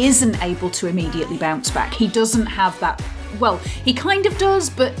and he isn't able to immediately bounce back, he doesn't have that. Well, he kind of does,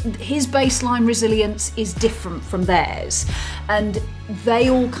 but his baseline resilience is different from theirs. And they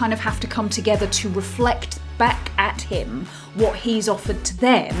all kind of have to come together to reflect back at him what he's offered to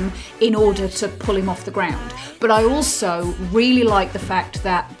them in order to pull him off the ground. But I also really like the fact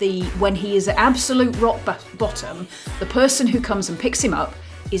that when he is at absolute rock bottom, the person who comes and picks him up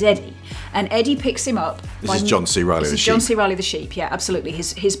is Eddie. And Eddie picks him up. This is John C. Reilly the Sheep. John C. Reilly the Sheep, yeah, absolutely.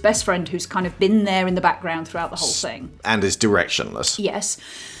 His best friend who's kind of been there in the background throughout the whole thing. And is directionless. Yes.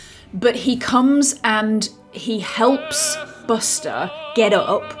 But he comes and he helps Buster get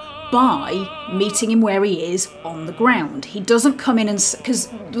up by meeting him where he is on the ground. He doesn't come in and... Because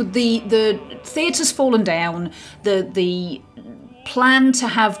the theatre's fallen down, the plan to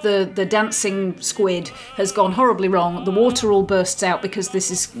have the dancing squid has gone horribly wrong. The water all bursts out because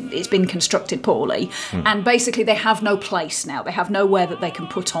it's been constructed poorly, and basically they have no place now. They have nowhere that they can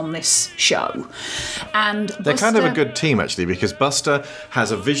put on this show. And they're kind of a good team actually, because Buster has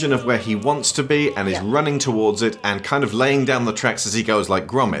a vision of where he wants to be and is running towards it and kind of laying down the tracks as he goes, like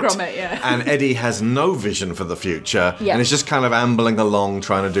Gromit. Gromit, yeah. And Eddie has no vision for the future and is just kind of ambling along,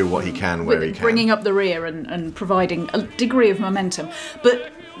 trying to do what he can where he can. Bringing up the rear and providing a degree of momentum.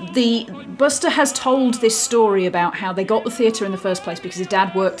 But Buster has told this story about how they got the theatre in the first place because his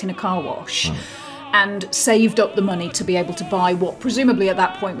dad worked in a car wash and saved up the money to be able to buy what presumably at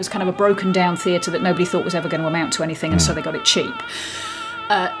that point was kind of a broken down theatre that nobody thought was ever going to amount to anything, and so they got it cheap.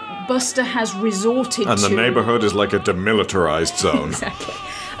 Buster has resorted to... And the neighbourhood is like a demilitarised zone. Exactly.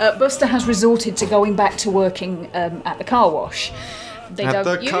 Buster has resorted to going back to working at the car wash. They At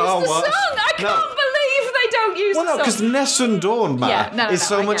don't the use car the wash? song! I can't believe they don't use Well, the no, song! because Nessun Dorma is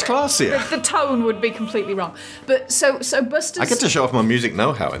so I much get it. classier. The tone would be completely wrong. But so Buster's... I get to show off my music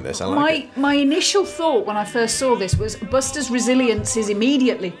know-how in this. I like it. My initial thought when I first saw this was Buster's resilience is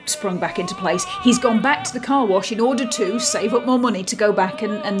immediately sprung back into place. He's gone back to the car wash in order to save up more money to go back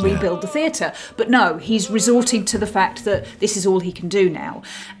and rebuild the theatre. But no, he's resorting to the fact that this is all he can do now.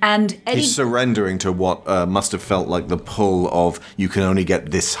 And Eddie... He's surrendering to what must have felt like the pull of you can only get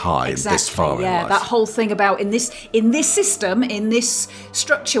this high, this far in life. That whole thing about in this system, in this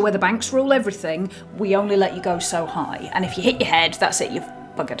structure where the banks rule everything, we only let you go so high. And if you hit your head, that's it, you've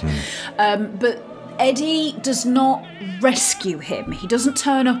buggered. But Eddie does not rescue him. He doesn't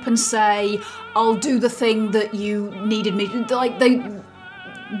turn up and say, I'll do the thing that you needed me to...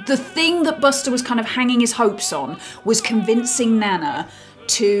 The thing that Buster was kind of hanging his hopes on was convincing Nana,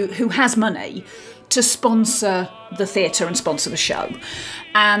 who has money, to sponsor the theatre and sponsor the show.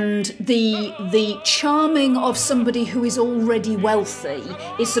 And the charming of somebody who is already wealthy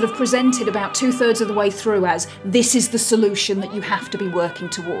is sort of presented about 2/3 of the way through as this is the solution that you have to be working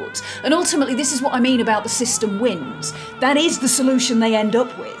towards. And ultimately this is what I mean about the system wins. That is the solution they end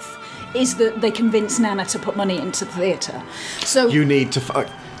up with, is that they convince Nana to put money into the theatre. So you need to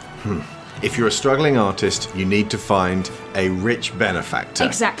if you're a struggling artist, you need to find a rich benefactor.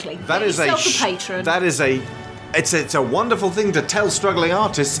 Exactly. That is a patron. That is a It's a wonderful thing to tell struggling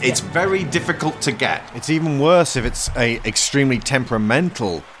artists. It's very difficult to get. It's even worse if it's a extremely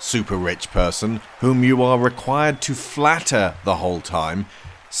temperamental super rich person whom you are required to flatter the whole time,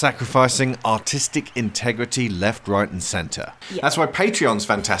 sacrificing artistic integrity left, right and centre. Yeah. That's why Patreon's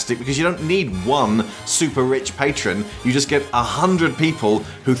fantastic, because you don't need one super rich patron. You just get 100 people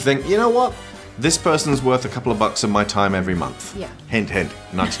who think, you know what? This person's worth a couple of bucks of my time every month. Yeah. Hint, hint.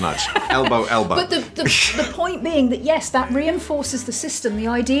 Nudge, nudge. Elbow, elbow. But the point being that, yes, that reinforces the system. The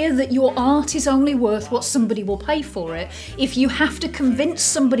idea that your art is only worth what somebody will pay for it. If you have to convince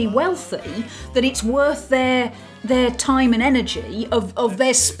somebody wealthy that it's worth their time and energy, of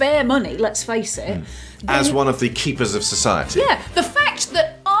their spare money, let's face it. As one of the keepers of society. Yeah, the fact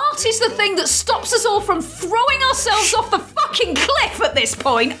that art is the thing that stops us all from throwing ourselves off the fucking cliff at this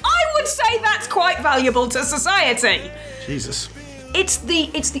point, I would say that's quite valuable to society. Jesus. It's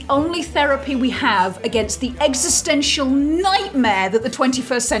the only therapy we have against the existential nightmare that the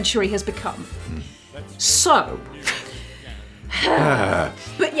 21st century has become. So...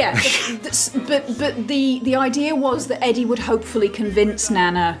 But yeah, but the idea was that Eddie would hopefully convince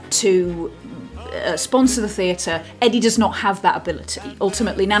Nana to sponsor the theatre. Eddie does not have that ability.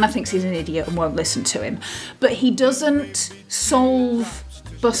 Ultimately, Nana thinks he's an idiot and won't listen to him. But he doesn't solve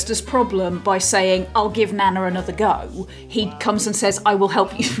Buster's problem by saying, I'll give Nana another go. He comes and says, I will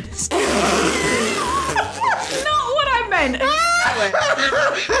help you. Not what I meant.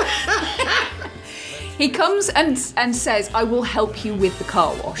 He comes and says, I will help you with the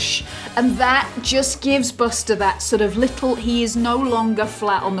car wash. And that just gives Buster that sort of little, he is no longer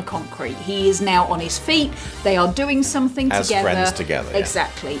flat on the concrete. He is now on his feet. They are doing something as together. As friends together. Yeah.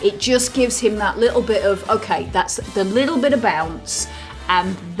 Exactly. It just gives him that little bit of, okay, that's the little bit of bounce.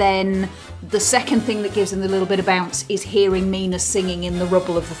 And then the second thing that gives him the little bit of bounce is hearing Mina singing in the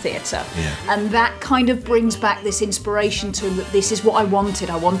rubble of the theatre. Yeah. And that kind of brings back this inspiration to him that this is what I wanted.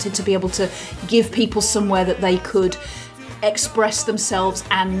 I wanted to be able to give people somewhere that they could express themselves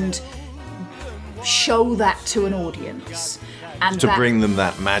and show that to an audience. And to bring them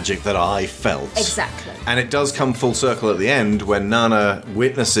that magic that I felt. Exactly. And it does come full circle at the end when Nana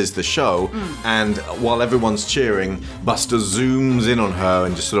witnesses the show, and while everyone's cheering, Buster zooms in on her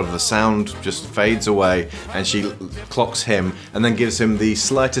and just sort of the sound just fades away, and she clocks him and then gives him the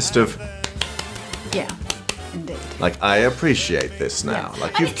slightest of... Yeah, indeed. Like, I appreciate this now. Yeah.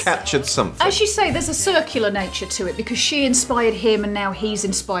 Like, you've captured something. As you say, there's a circular nature to it, because she inspired him and now he's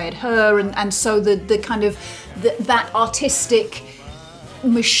inspired her, and so the kind of... that artistic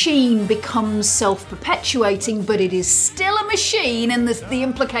machine becomes self-perpetuating, but it is still a machine, and the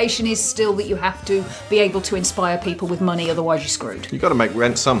implication is still that you have to be able to inspire people with money, otherwise you're screwed. You've got to make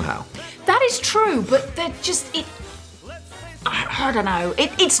rent somehow. That is true, but they're just... I don't know.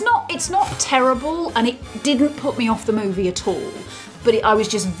 It's not terrible, and it didn't put me off the movie at all. But I was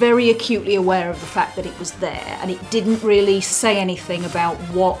just very acutely aware of the fact that it was there, and it didn't really say anything about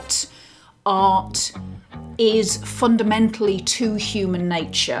what art is fundamentally to human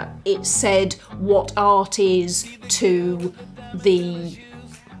nature. It said what art is to the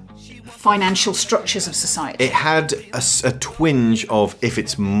financial structures of society. It had a twinge of, if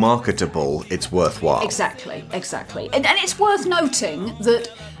it's marketable, it's worthwhile. Exactly. And it's worth noting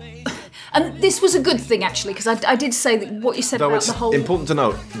that, and this was a good thing actually, because I did say that what you said Though about the whole... it's important to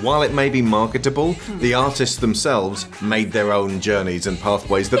note, while it may be marketable, the artists themselves made their own journeys and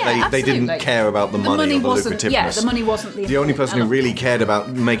pathways that they didn't care about the money or the lucrativeness. Yeah, the money wasn't the only person who really cared about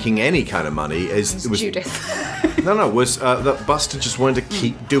making any kind of money was Judith. was that Buster just wanted to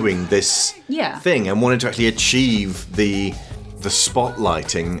keep doing this thing and wanted to actually achieve the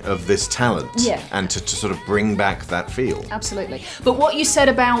spotlighting of this talent, and to sort of bring back that feel. Absolutely. But what you said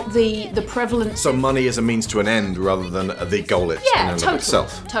about the prevalence... So money is a means to an end rather than the goal in and of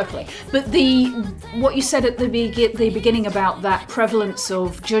itself. Totally. But what you said at the beginning about that prevalence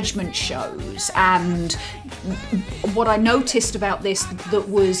of judgment shows, and what I noticed about this that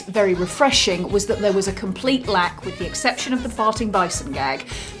was very refreshing was that there was a complete lack, with the exception of the farting bison gag,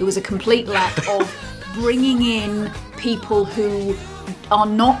 there was a complete lack of bringing in people who are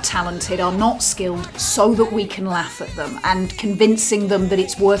not talented, are not skilled, so that we can laugh at them, and convincing them that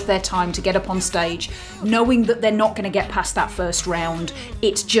it's worth their time to get up on stage, knowing that they're not going to get past that first round.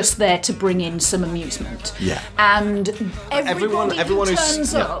 It's just there to bring in some amusement. Yeah. And everyone who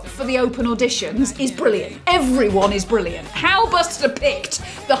turns up for the open auditions is brilliant. Everyone is brilliant. How Buster picked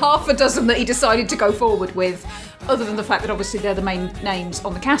the half a dozen that he decided to go forward with, other than the fact that obviously they're the main names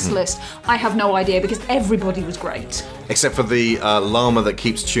on the cast list, I have no idea, because everybody was great. Except for the llama drummer that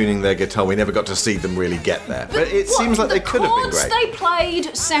keeps tuning their guitar. We never got to see them really get there. But it seems like they could have been great. The chords they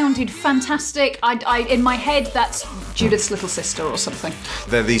played sounded fantastic. I in my head, that's Judith's little sister or something.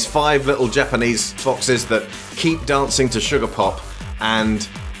 They're these 5 little Japanese foxes that keep dancing to Sugar Pop, and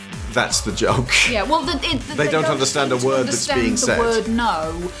that's the joke. Yeah, well, they don't understand a word that's being said. The word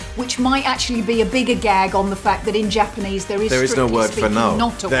no, which might actually be a bigger gag on the fact that in Japanese there is no word for no.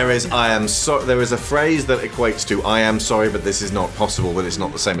 Not a there word. is I am sorry. There is a phrase that equates to I am sorry, but this is not possible. But it's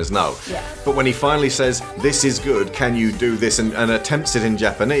not the same as no. Yeah. But when he finally says this is good, can you do this, and attempts it in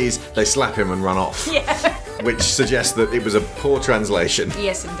Japanese, they slap him and run off. Yeah. Which suggests that it was a poor translation.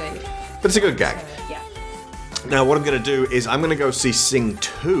 Yes, indeed. But it's a good gag. Yeah. Now, what I'm going to do is I'm going to go see Sing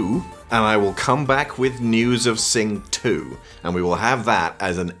 2, and I will come back with news of Sing 2, and we will have that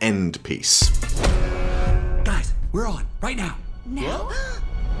as an end piece. Guys, we're on, right now. Now?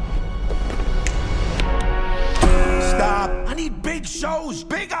 Stop! I need big shows,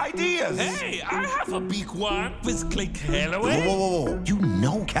 big ideas! Hey, I have a big one with Clay Calloway. Whoa. You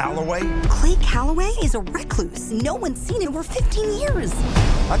know Calloway? Clay Calloway is a recluse. No one's seen him for 15 years.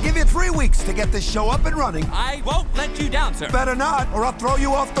 I'll give you 3 weeks to get this show up and running. I won't let you down, sir. Better not, or I'll throw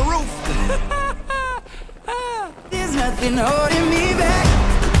you off the roof. There's nothing holding me back.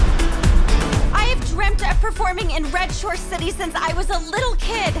 I have dreamt of performing in Red Shore City since I was a little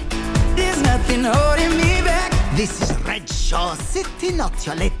kid. There's nothing holding me back. This is Red Shore City, not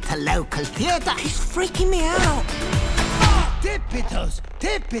your little local theater. He's freaking me out.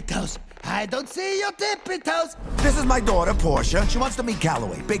 Tippy toes. I don't see your tippy toes. This is my daughter, Portia. She wants to meet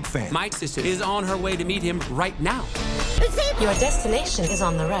Calloway. Big fan. My sister is on her way to meet him right now. Your destination is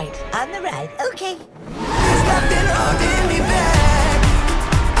on the right. On the right, okay. There's nothing holding me back.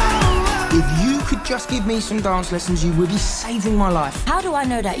 If you could just give me some dance lessons, you would be saving my life. How do I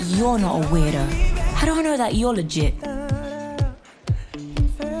know that you're not a weirdo? How do I know that you're legit?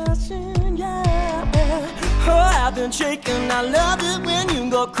 Oh, I've been shaking. I love it when you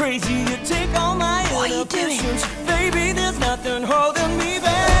go crazy. You take all my inhibitions. Baby, there's nothing holding me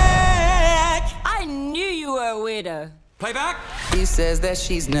back. I knew you were a weirdo. Playback. She says that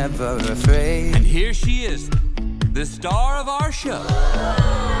she's never afraid. And here she is, the star of our show,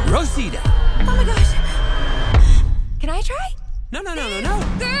 Rosita. Oh my gosh. Can I try? No. Girl,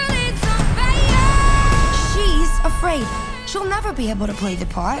 it's on fire. She's afraid. She'll never be able to play the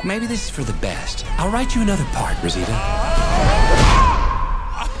part. Maybe this is for the best. I'll write you another part, Rosita.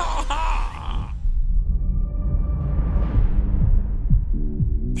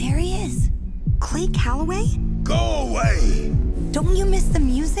 There he is. Clay Calloway? Go away! Don't you miss the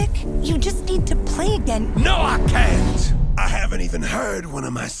music? You just need to play again. No, I can't! I haven't even heard one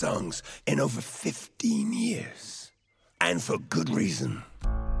of my songs in over 15 years. And for good reason.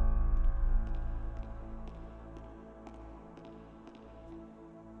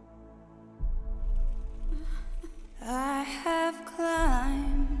 I have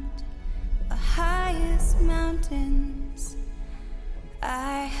climbed the highest mountains.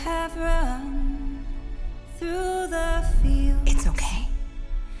 I have run through the fields. It's okay.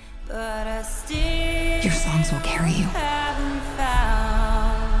 But I still Your songs will carry you. haven't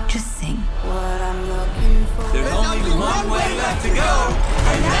found Just sing. what I'm looking for. There's only one way left to go,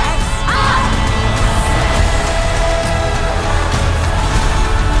 and that's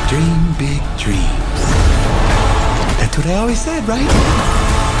dream big dreams. That's what I always said, right?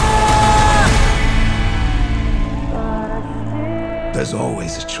 There's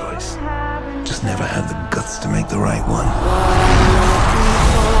always a choice. Just never have the guts to make the right one.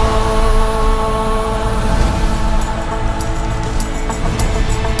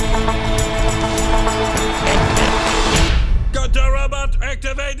 Got the robot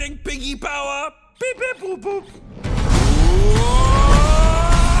activating piggy power. Beep beep boop boop.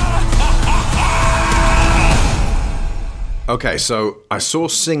 Okay, so I saw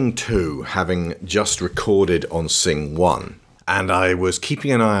Sing 2 having just recorded on Sing 1, and I was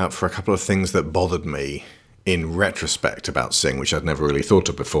keeping an eye out for a couple of things that bothered me in retrospect about Sing, which I'd never really thought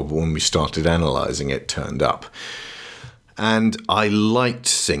of before, but when we started analysing it, turned up. And I liked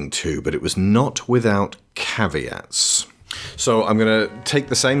Sing 2, but it was not without caveats. So I'm going to take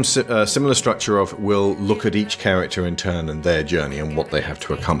the same similar structure of we'll look at each character in turn and their journey and what they have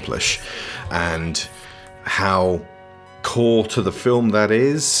to accomplish, and how core to the film that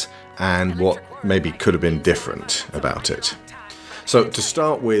is, and what maybe could have been different about it. So to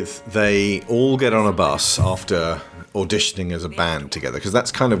start with, they all get on a bus after auditioning as a band together, because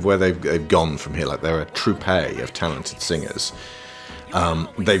that's kind of where they've gone from here. Like, they're a troupe of talented singers.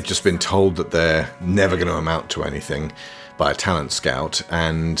 They've just been told that they're never going to amount to anything by a talent scout,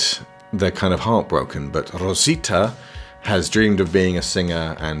 and they're kind of heartbroken. But Rosita has dreamed of being a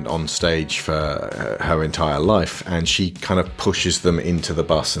singer and on stage for her entire life, and she kind of pushes them into the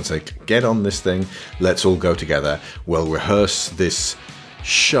bus and say, get on this thing, let's all go together, we'll rehearse this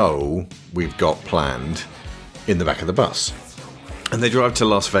show we've got planned in the back of the bus. And they drive to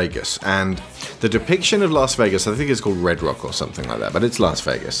Las Vegas, and the depiction of Las Vegas, I think it's called Red Rock or something like that, but it's Las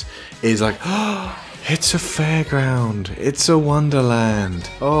Vegas, is like, oh, it's a fairground, it's a wonderland,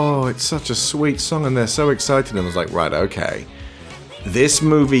 oh, it's such a sweet song, and they're so excited. And I was like, right, okay, this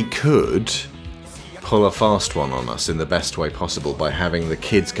movie could pull a fast one on us in the best way possible by having the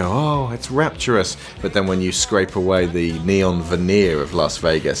kids go, oh, it's rapturous, but then when you scrape away the neon veneer of Las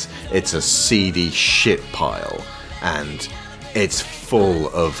Vegas, it's a seedy shit pile, and it's full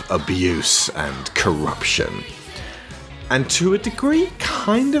of abuse and corruption. And to a degree,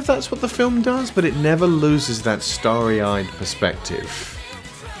 kind of that's what the film does, but it never loses that starry-eyed perspective.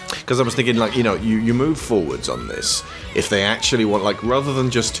 Because I was thinking, like, you know, you move forwards on this. If they actually want, like, rather than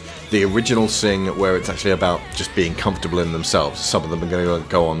just the original Sing, where it's actually about just being comfortable in themselves, some of them are going to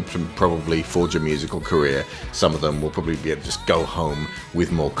go on to probably forge a musical career. Some of them will probably be able to just go home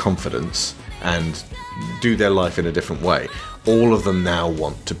with more confidence and do their life in a different way. All of them now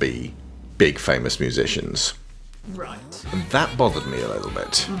want to be big, famous musicians. Right. And that bothered me a little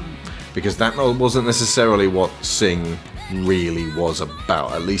bit, because that wasn't necessarily what Sing really was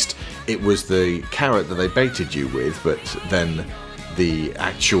about. At least it was the carrot that they baited you with, but then the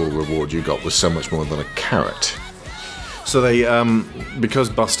actual reward you got was so much more than a carrot. So they, because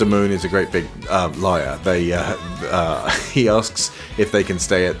Buster Moon is a great big liar, he asks if they can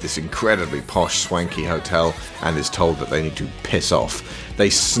stay at this incredibly posh, swanky hotel, and is told that they need to piss off. They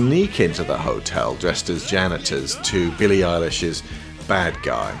sneak into the hotel dressed as janitors to Billie Eilish's Bad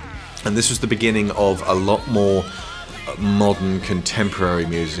Guy. And this was the beginning of a lot more modern, contemporary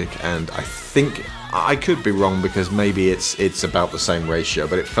music, and I think, I could be wrong because maybe it's about the same ratio,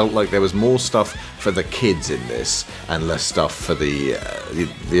 but it felt like there was more stuff for the kids in this and less stuff for the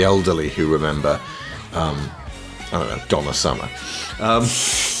elderly who remember, I don't know, Donna Summer.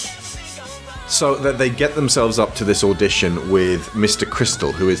 So that they get themselves up to this audition with Mr.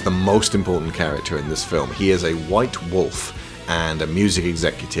 Crystal, who is the most important character in this film. He is a white wolf and a music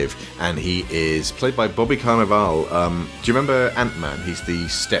executive, and he is played by Bobby Cannavale. Do you remember Ant-Man? He's the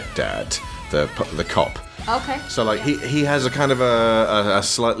stepdad, the cop. Okay. So like he has a kind of a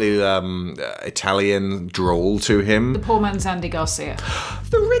slightly Italian drawl to him. The poor man's Andy Garcia.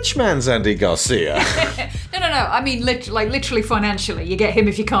 The rich man's Andy Garcia. No. I mean, literally financially, you get him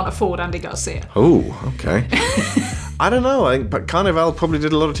if you can't afford Andy Garcia. Oh, okay. I don't know. But Carnival probably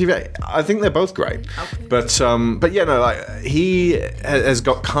did a lot of TV. I think they're both great. Okay. But yeah, no, like he has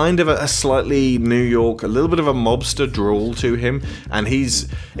got kind of a slightly New York, a little bit of a mobster drawl to him, and it's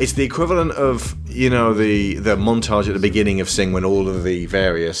the equivalent of, you know, the montage at the beginning of Sing when all of the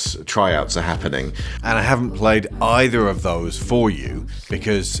various tryouts are happening. And I haven't played either of those for you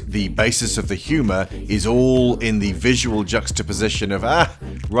because the basis of the humor is all in the visual juxtaposition of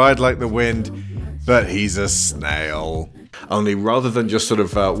Ride Like the Wind, but he's a snail. Only rather than just sort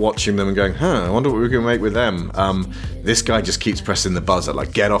of watching them and going, I wonder what we can make with them, this guy just keeps pressing the buzzer,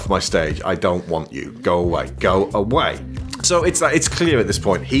 like, get off my stage, I don't want you, go away, go away. So it's clear at this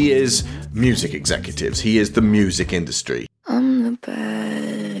point, he is music executives, he is the music industry. I'm the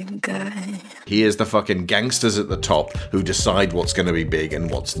bad guy. He is the fucking gangsters at the top who decide what's going to be big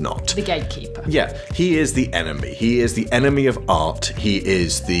and what's not. The gatekeeper. Yeah, he is the enemy. He is the enemy of art. He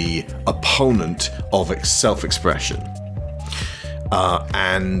is the opponent of self-expression.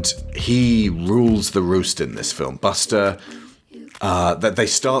 And he rules the roost in this film. Buster, that they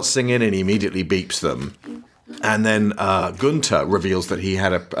start singing and he immediately beeps them. And then Gunter reveals that he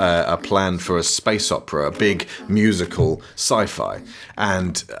had a plan for a space opera, a big musical sci-fi.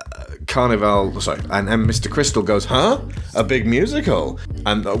 And Carnival, and Mr. Crystal goes, a big musical?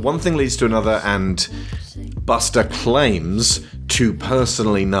 And one thing leads to another, and Buster claims to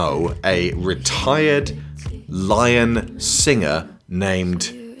personally know a retired lion singer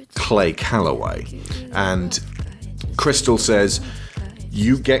named Clay Calloway. And Crystal says,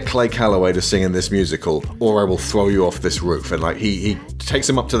 you get Clay Calloway to sing in this musical, or I will throw you off this roof. And like he takes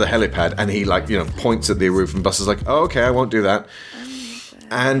him up to the helipad, and he points at the roof, and Buster's like, oh, okay, I won't do that.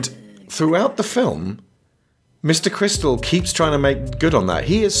 And throughout the film, Mr. Crystal keeps trying to make good on that.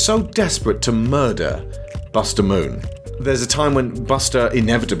 He is so desperate to murder Buster Moon. There's a time when Buster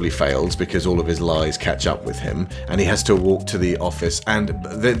inevitably fails because all of his lies catch up with him, and he has to walk to the office, and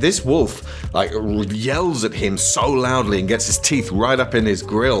this wolf yells at him so loudly and gets his teeth right up in his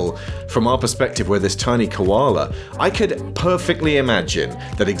grill. From our perspective, we're this tiny koala. I could perfectly imagine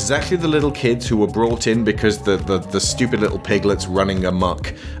that exactly the little kids who were brought in because the stupid little piglets running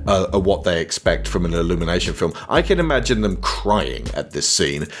amok are what they expect from an Illumination film. I can imagine them crying at this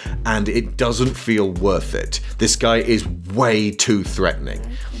scene, and it doesn't feel worth it. This guy is way too threatening.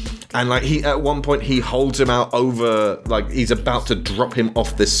 And he at one point he holds him out over, he's about to drop him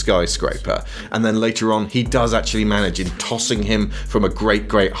off this skyscraper, and then later on he does actually manage in tossing him from a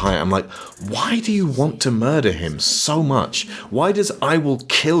great height. I'm like, why do you want to murder him so much? Why does "I will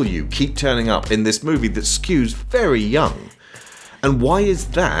kill you" keep turning up in this movie that skews very young? And why is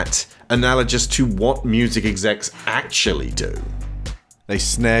that analogous to what music execs actually do? They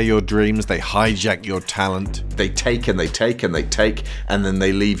snare your dreams, they hijack your talent. They take and they take and they take, and then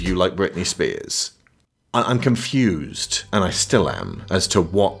they leave you like Britney Spears. I'm confused, and I still am, as to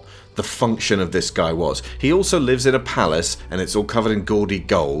what the function of this guy was. He also lives in a palace, and it's all covered in gaudy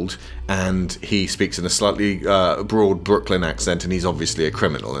gold, and he speaks in a slightly broad Brooklyn accent, and he's obviously a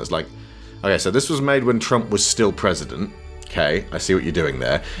criminal. And it's like, okay, so this was made when Trump was still president. Okay, I see what you're doing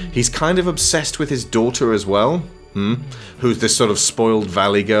there. He's kind of obsessed with his daughter as well. Who's this sort of spoiled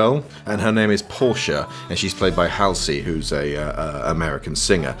valley girl, and her name is Portia, and she's played by Halsey, who's a American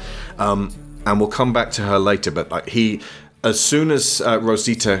singer, and we'll come back to her later. But as soon as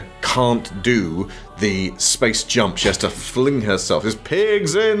Rosita can't do the space jump, she has to fling herself as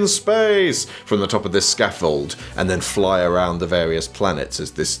pigs in space from the top of this scaffold and then fly around the various planets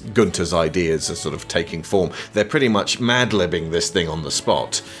as this Gunter's ideas are sort of taking form. They're pretty much mad-libbing this thing on the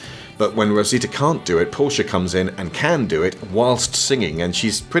spot. But when Rosita can't do it, Portia comes in and can do it whilst singing, and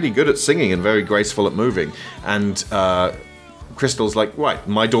she's pretty good at singing and very graceful at moving. And Crystal's like, right,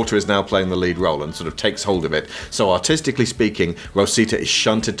 my daughter is now playing the lead role, and sort of takes hold of it. So artistically speaking, Rosita is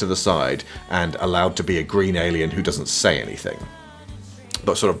shunted to the side and allowed to be a green alien who doesn't say anything,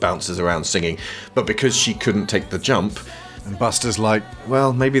 but sort of bounces around singing. But because she couldn't take the jump, and Buster's like,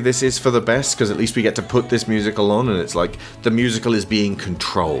 well, maybe this is for the best, because at least we get to put this musical on, and it's like the musical is being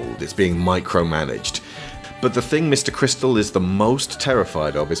controlled, it's being micromanaged. But the thing Mr. Crystal is the most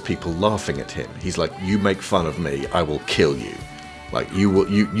terrified of is people laughing at him. He's like, you make fun of me, I will kill you.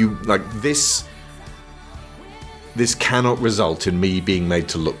 This cannot result in me being made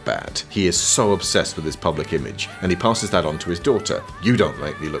to look bad. He is so obsessed with his public image, and he passes that on to his daughter. You don't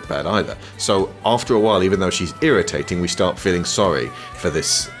make me look bad either. So after a while, even though she's irritating, we start feeling sorry for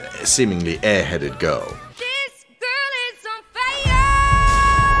this seemingly airheaded girl.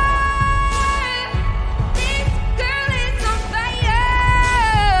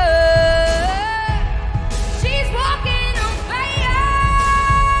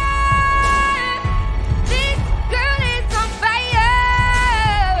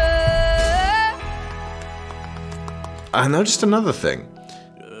 I noticed another thing.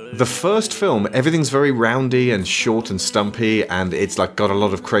 The first film, everything's very roundy and short and stumpy, and it's got a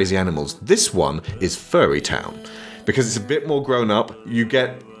lot of crazy animals. This one is Furry Town. Because it's a bit more grown up, you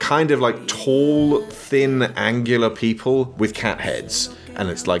get kind of tall, thin, angular people with cat heads. And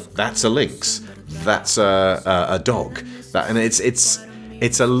it's that's a lynx. That's a dog. And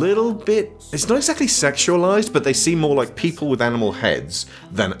it's a little bit... It's not exactly sexualized, but they seem more like people with animal heads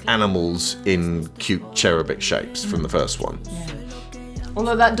than animals in cute cherubic shapes from the first one. Yeah.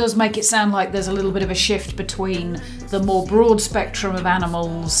 Although that does make it sound like there's a little bit of a shift between the more broad spectrum of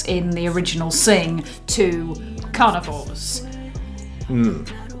animals in the original Sing to carnivores.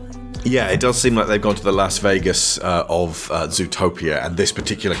 Yeah, it does seem like they've gone to the Las Vegas of Zootopia, and this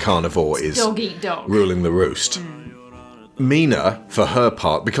particular carnivore is dog eat dog. Ruling the roost. Mina, for her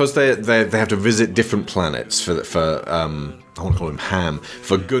part, because they have to visit different planets for I want to call him Ham,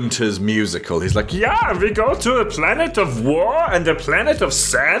 for Gunter's musical. He's like, yeah, we go to a planet of war and a planet of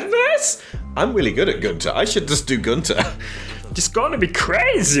sadness? I'm really good at Gunter. I should just do Gunter. It's gonna be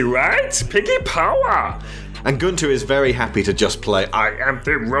crazy, right? Piggy power! And Gunter is very happy to just play, I am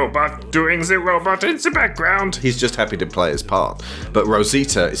the robot doing the robot in the background. He's just happy to play his part. But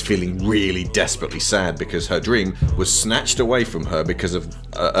Rosita is feeling really desperately sad because her dream was snatched away from her because of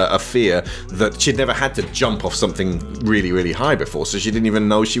a fear that she'd never had to jump off something really, really high before, so she didn't even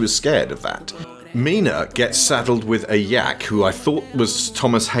know she was scared of that. Mina gets saddled with a yak who I thought was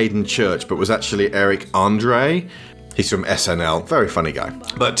Thomas Hayden Church, but was actually Eric Andre. He's from SNL. Very funny guy.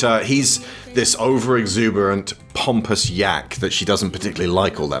 But he's this over-exuberant, pompous yak that she doesn't particularly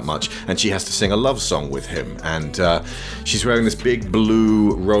like all that much, and she has to sing a love song with him. And she's wearing this big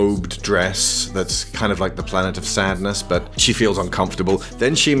blue robed dress that's kind of like the Planet of Sadness, but she feels uncomfortable.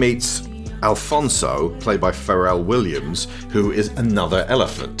 Then she meets Alfonso, played by Pharrell Williams, who is another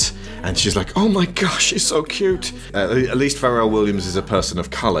elephant. And she's like, oh my gosh, he's so cute. At least Pharrell Williams is a person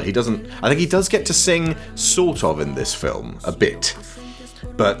of colour. I think he does get to sing sort of in this film, a bit.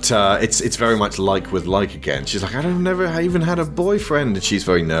 But it's very much like with like again. She's like, I've never even had a boyfriend. And she's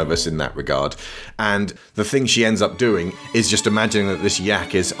very nervous in that regard. And the thing she ends up doing is just imagining that this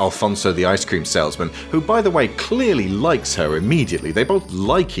yak is Alfonso the ice cream salesman, who, by the way, clearly likes her immediately. They both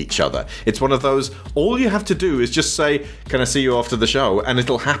like each other. It's one of those, all you have to do is just say, can I see you after the show? And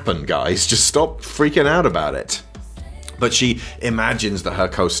it'll happen, guys. Just stop freaking out about it. But she imagines that her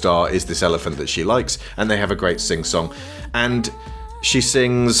co-star is this elephant that she likes, and they have a great sing-song. And she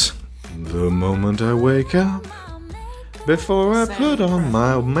sings, the moment I wake up, before I put on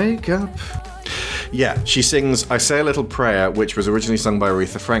my makeup. Yeah, she sings I Say a Little Prayer, which was originally sung by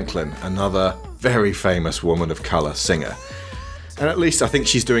Aretha Franklin, another very famous woman of colour singer. And at least I think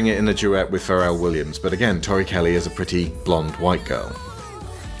she's doing it in a duet with Pharrell Williams, but again, Tori Kelly is a pretty blonde white girl.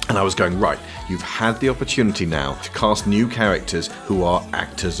 And I was going, right, you've had the opportunity now to cast new characters who are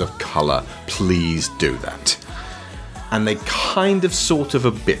actors of colour. Please do that. And they kind of, sort of,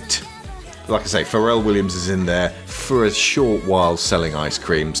 a bit. Like I say, Pharrell Williams is in there for a short while selling ice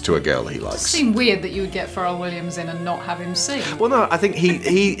creams to a girl he likes. It seems weird that you would get Pharrell Williams in and not have him sing. Well, no, I think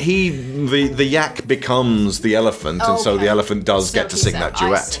the yak becomes the elephant, and so the elephant does get to sing that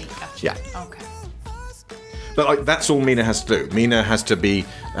duet. I see, gotcha. Yeah. Okay. But like, that's all Mina has to do. Mina has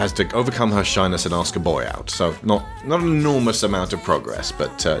to overcome her shyness and ask a boy out. So not an enormous amount of progress,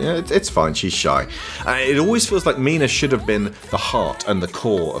 but it's fine. She's shy. It always feels like Mina should have been the heart and the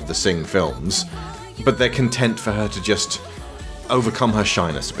core of the Sing films, but they're content for her to just overcome her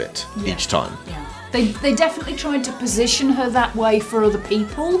shyness a bit each time. Yeah. They definitely tried to position her that way for other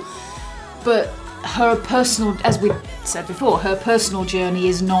people, but her personal, as we said before, her personal journey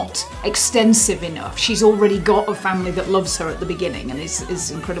is not extensive enough. She's already got a family that loves her at the beginning and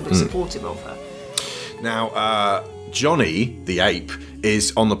is incredibly supportive of her. Now, Johnny, the ape,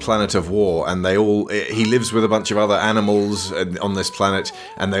 is on the planet of war, and he lives with a bunch of other animals on this planet,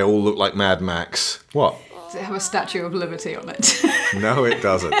 and they all look like Mad Max. What? Does it have a Statue of Liberty on it? No, it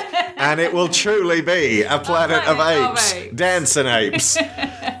doesn't. And it will truly be a planet of apes. Dancing apes.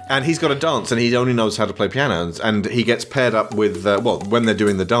 And he's got a dance, and he only knows how to play piano. And he gets paired up with, when they're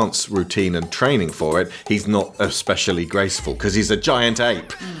doing the dance routine and training for it, he's not especially graceful, because he's a giant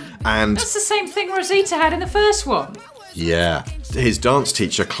ape. And that's the same thing Rosita had in the first one. Yeah. His dance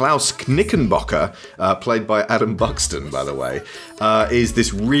teacher, Klaus Knickenbocker, played by Adam Buxton, by the way, is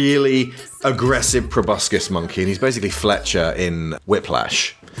this really aggressive proboscis monkey, and he's basically Fletcher in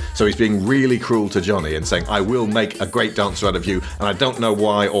Whiplash. So he's being really cruel to Johnny and saying, I will make a great dancer out of you, and I don't know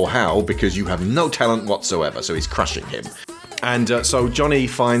why or how, because you have no talent whatsoever. So he's crushing him. And so Johnny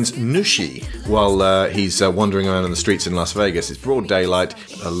finds Nushi while he's wandering around in the streets in Las Vegas. It's broad daylight,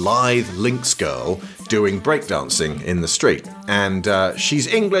 a lithe Lynx girl doing breakdancing in the street. And she's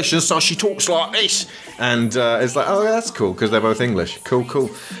English, and so she talks like this. And it's like, oh, that's cool, because they're both English. Cool.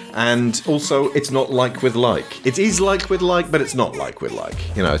 And also, it's not like with like. It is like with like, but it's not like with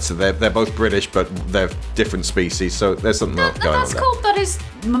like. You know, so they're both British, but they're different species, so there's something going on there. That's cool. That is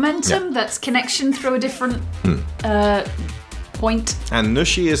momentum. Yeah. That's connection through a different point. And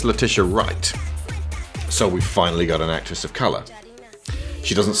Nushi is Letitia Wright. So we've finally got an actress of colour.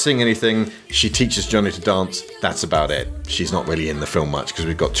 She doesn't sing anything. She teaches Johnny to dance. That's about it. She's not really in the film much because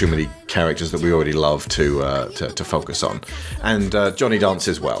we've got too many characters that we already love to focus on. And Johnny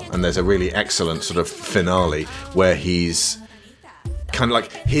dances well. And there's a really excellent sort of finale where he's kind of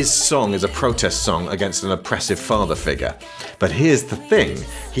like, his song is a protest song against an oppressive father figure. But here's the thing.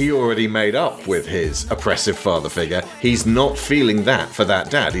 He already made up with his oppressive father figure. He's not feeling that for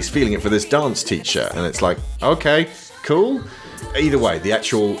that dad. He's feeling it for this dance teacher. And it's like, okay, cool. Either way, the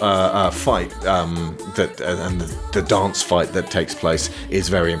actual fight and the dance fight that takes place is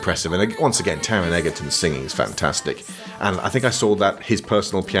very impressive. And once again, Taron Egerton's singing is fantastic. And I think I saw that his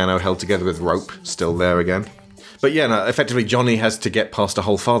personal piano held together with rope still there again. But yeah, no, effectively Johnny has to get past a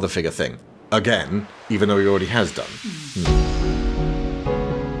whole father figure thing. Again, even though he already has done.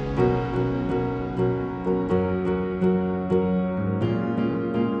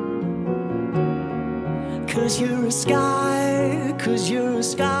 'Cause you're a sky, 'cause you're a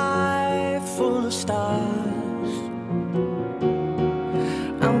sky full of stars.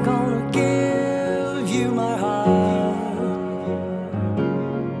 I'm gonna give you my heart.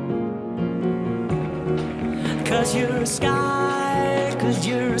 'Cause you're a sky, 'cause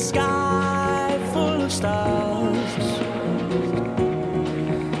you're a sky full of stars.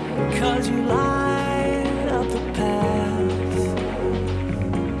 'Cause you light up the path.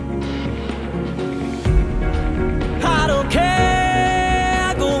 I don't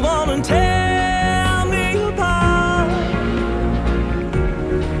care, go on and tear me apart.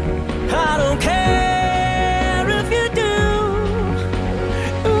 I don't care if you do.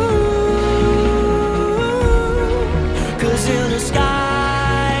 Ooh, 'cause in the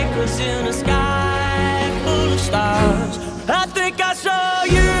sky, 'cause in the sky full of stars, I think I saw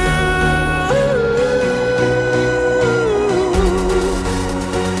you.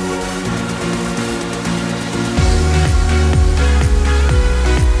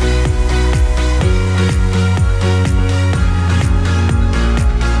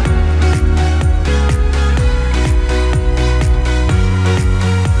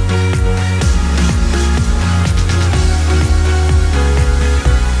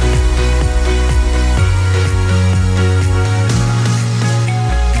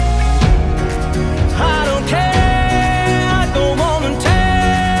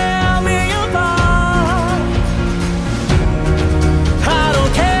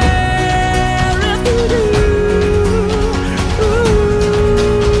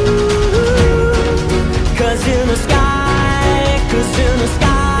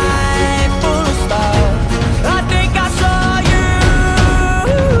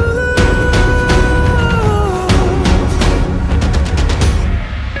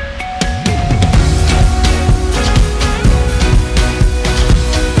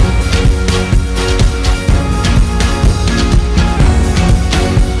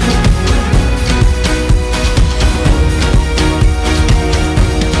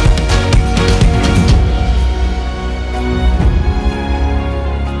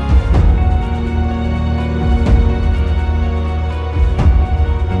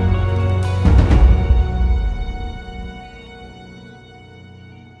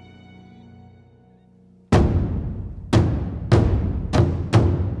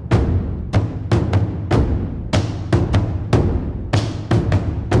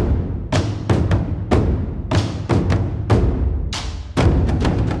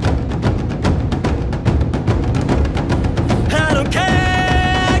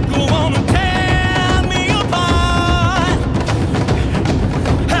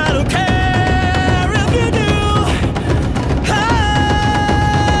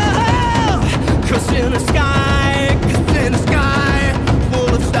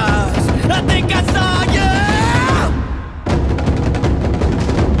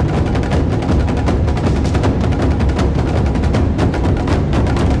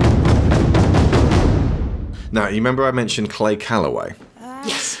 Now, you remember I mentioned Clay Calloway?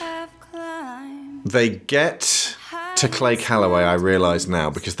 Yes. They get to Clay Calloway, I realise now,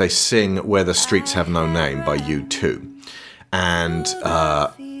 because they sing Where the Streets Have No Name by U2. And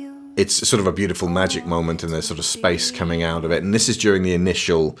it's sort of a beautiful magic moment, and there's sort of space coming out of it. And this is during the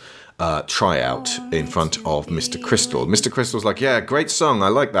initial tryout in front of Mr. Crystal. Mr. Crystal's like, yeah, great song, I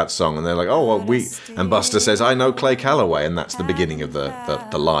like that song. And they're like, oh, well, and Buster says, I know Clay Calloway, and that's the beginning of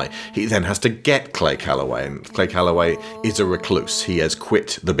the lie. He then has to get Clay Calloway, and Clay Calloway is a recluse. He has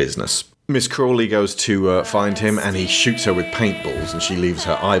quit the business. Miss Crawley goes to find him, and he shoots her with paintballs, and she leaves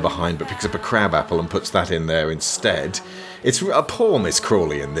her eye behind but picks up a crab apple and puts that in there instead. It's a poor Miss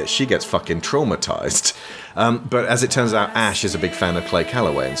Crawley in this. She gets fucking traumatized. But as it turns out, Ash is a big fan of Clay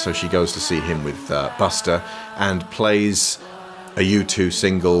Calloway, and so she goes to see him with Buster and plays a U2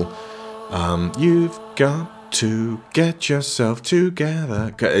 single, You've Got to Get Yourself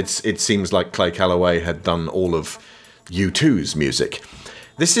Together. It seems like Clay Calloway had done all of U2's music.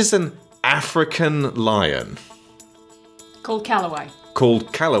 This is an African lion. Called Calloway.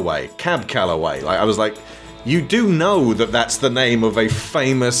 Cab Calloway. I was like, you do know that that's the name of a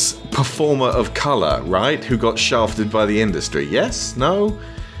famous performer of colour, right? Who got shafted by the industry. Yes? No?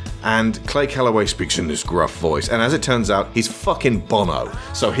 And Clay Calloway speaks in this gruff voice, and as it turns out, he's fucking Bono.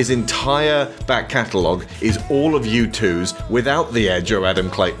 So his entire back catalogue is all of U2's without the Edge or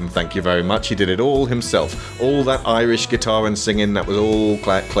Adam Clayton, thank you very much. He did it all himself. All that Irish guitar and singing, that was all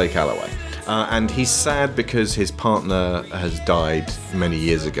Clay Calloway. And he's sad because his partner has died many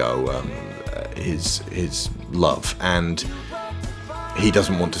years ago, his love, and he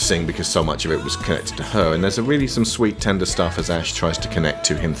doesn't want to sing because so much of it was connected to her. And there's really some sweet, tender stuff as Ash tries to connect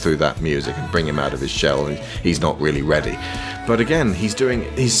to him through that music and bring him out of his shell, and he's not really ready. But again,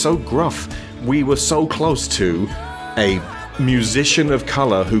 he's so gruff. We were so close to a musician of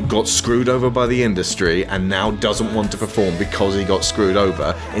colour who got screwed over by the industry and now doesn't want to perform because he got screwed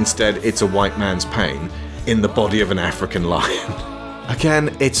over. Instead, it's a white man's pain. in the body of an African lion.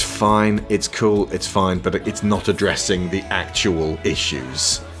 Again, it's fine, it's cool, it's fine, but it's not addressing the actual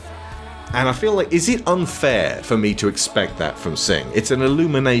issues. And I feel like, is it unfair for me to expect that from Sing? It's an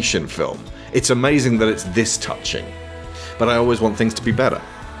Illumination film. It's amazing that it's this touching. But I always want things to be better.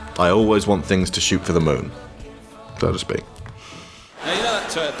 I always want things to shoot for the moon, so to speak. Now, you know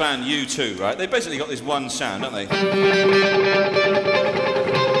that band U2, right? They've basically got this one sound, don't they?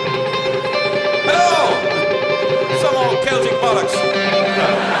 Hello! Some old Celtic bollocks.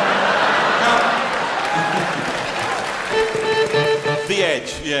 The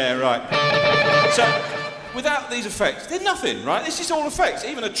Edge, yeah, right. So, without these effects, they're nothing, right? This is all effects.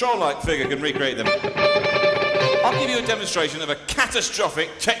 Even a troll-like figure can recreate them. I'll give you a demonstration of a catastrophic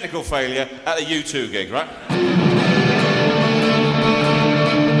technical failure at a U2 gig, right?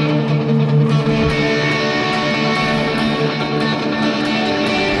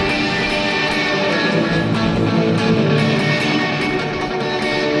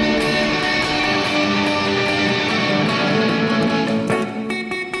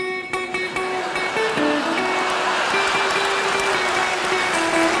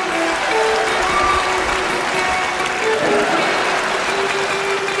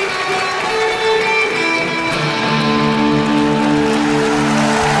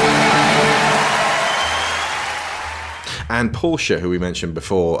 And Portia, who we mentioned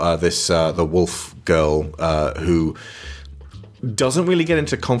before, the wolf girl, who doesn't really get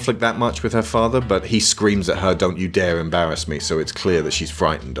into conflict that much with her father, but he screams at her, "Don't you dare embarrass me," so it's clear that she's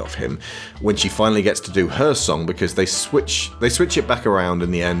frightened of him. When she finally gets to do her song, because they switch it back around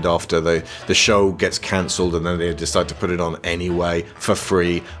in the end after the show gets cancelled, and then they decide to put it on anyway for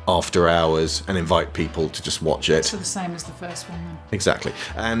free after hours and invite people to just watch it. So the same as the first one then. Exactly.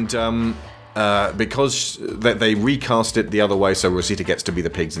 And because they recast it the other way, so Rosita gets to be the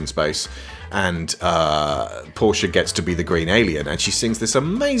pigs in space, and Portia gets to be the green alien, and she sings this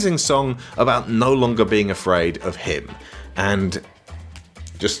amazing song about no longer being afraid of him, and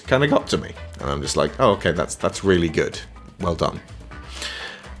just kind of got to me, and I'm just like, oh, okay, that's really good, well done.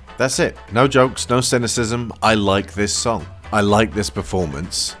 That's it. No jokes, no cynicism. I like this song. I like this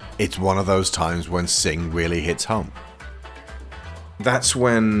performance. It's one of those times when Sing really hits home. That's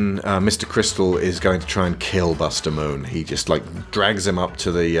when Mr. Crystal is going to try and kill Buster Moon. He just drags him up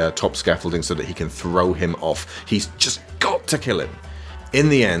to the top scaffolding so that he can throw him off. He's just got to kill him. In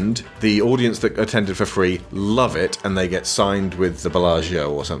the end, the audience that attended for free love it, and they get signed with the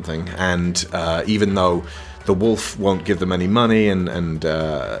Bellagio or something. And even though the wolf won't give them any money, and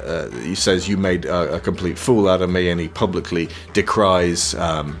he says, "You made a complete fool out of me," and he publicly decries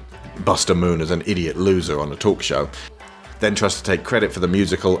Buster Moon as an idiot loser on a talk show. Then tries to take credit for the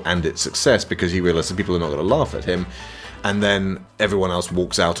musical and its success because he realizes people are not going to laugh at him, and then everyone else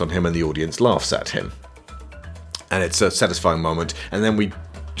walks out on him and the audience laughs at him. And it's a satisfying moment, and then we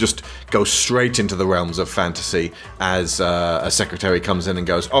just go straight into the realms of fantasy as a secretary comes in and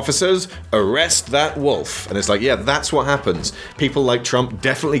goes, "Officers, arrest that wolf." And it's like, yeah, that's what happens. People like Trump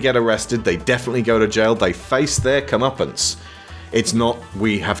definitely get arrested, they definitely go to jail, they face their comeuppance. It's not,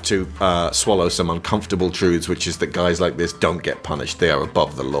 we have to swallow some uncomfortable truths, which is that guys like this don't get punished. They are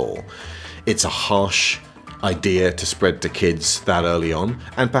above the law. It's a harsh idea to spread to kids that early on,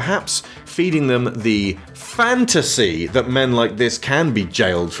 and perhaps feeding them the fantasy that men like this can be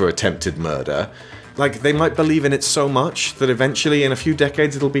jailed for attempted murder. They might believe in it so much that eventually, in a few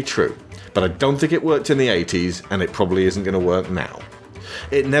decades, it'll be true. But I don't think it worked in the 80s, and it probably isn't going to work now.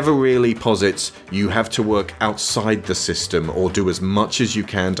 It never really posits you have to work outside the system or do as much as you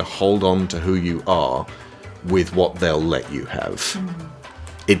can to hold on to who you are with what they'll let you have.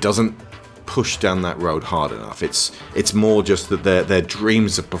 It doesn't push down that road hard enough. It's more just that their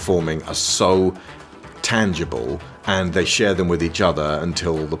dreams of performing are so tangible, and they share them with each other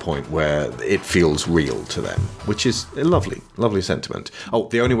until the point where it feels real to them, which is a lovely sentiment. Oh,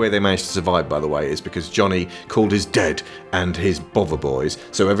 the only way they managed to survive, by the way, is because Johnny called his dead and his bother boys,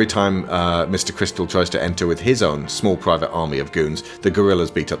 so every time Mr. Crystal tries to enter with his own small private army of goons, the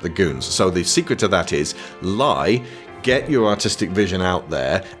gorillas beat up the goons. So the secret to that is, lie, get your artistic vision out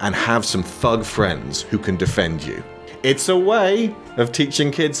there, and have some thug friends who can defend you. It's a way of teaching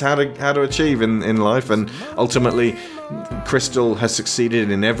kids how to achieve in life, and ultimately Crystal has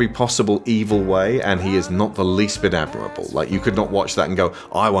succeeded in every possible evil way, and he is not the least bit admirable. You could not watch that and go,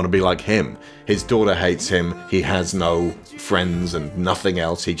 I want to be like him. His daughter hates him, he has no friends and nothing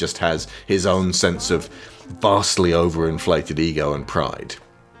else, he just has his own sense of vastly overinflated ego and pride.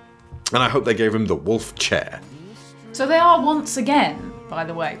 And I hope they gave him the wolf chair. So they are once again, by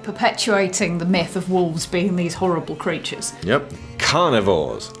the way, perpetuating the myth of wolves being these horrible creatures. Yep.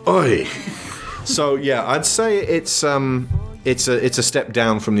 Carnivores. Oi! So yeah, I'd say it's a step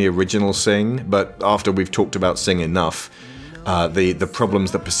down from the original Sing, but after we've talked about Sing enough, the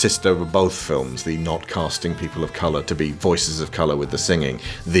problems that persist over both films, the not casting people of colour to be voices of colour with the singing,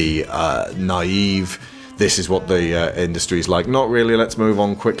 the naive, this is what the industry's like, not really, let's move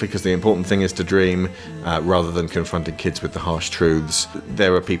on quickly because the important thing is to dream, rather than confronting kids with the harsh truths.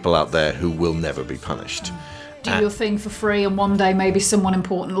 There are people out there who will never be punished. Do your thing for free, and one day maybe someone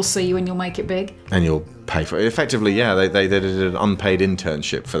important will see you and you'll make it big. And you'll pay for it. Effectively, yeah, they did an unpaid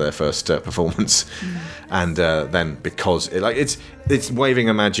internship for their first performance, and then because it's waving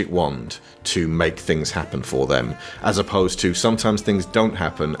a magic wand to make things happen for them, as opposed to sometimes things don't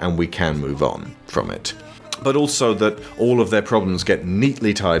happen and we can move on from it. But also that all of their problems get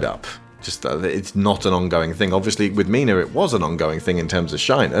neatly tied up. Just it's not an ongoing thing. Obviously, with Mina, it was an ongoing thing in terms of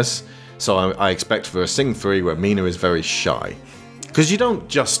shyness. So I expect for a Sing 3 where Mina is very shy. Because you don't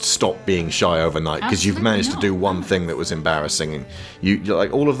just stop being shy overnight because you've managed to do one thing that was embarrassing. And you're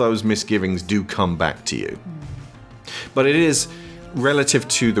like, all of those misgivings do come back to you. But it is, relative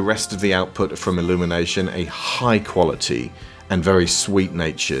to the rest of the output from Illumination, a high quality and very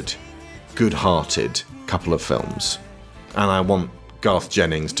sweet-natured, good-hearted couple of films. And I want Garth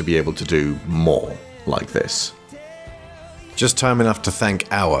Jennings to be able to do more like this. Just time enough to thank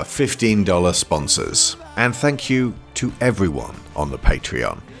our $15 sponsors. And thank you to everyone on the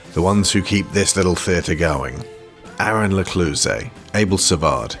Patreon. The ones who keep this little theatre going. Aaron Lecluse, Abel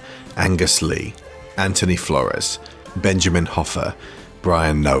Savard, Angus Lee, Anthony Flores, Benjamin Hoffer,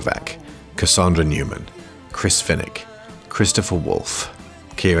 Brian Novak, Cassandra Newman, Chris Finnick, Christopher Wolfe,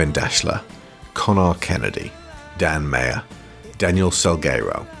 Kieran Dashler, Connor Kennedy, Dan Mayer, Daniel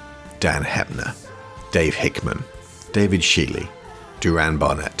Salguero, Dan Hepner, Dave Hickman, David Shealy, Duran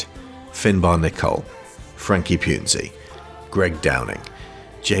Barnett, Finbar Nicole, Frankie Punzi, Greg Downing,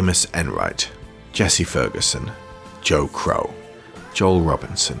 Jameis Enright, Jesse Ferguson, Joe Crow, Joel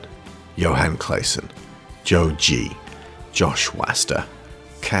Robinson, Johan Clayson, Joe G, Josh Waster,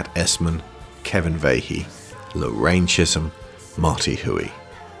 Kat Essman, Kevin Vahey, Lorraine Chisholm, Marty Huey,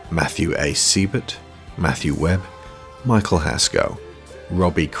 Matthew A. Siebert, Matthew Webb, Michael Haskell,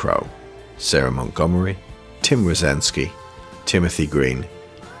 Robbie Crow, Sarah Montgomery, Tim Rosansky, Timothy Green,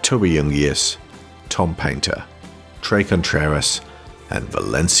 Toby Jungius, Tom Painter, Trey Contreras, and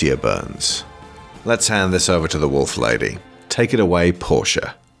Valencia Burns. Let's hand this over to the Wolf Lady. Take it away,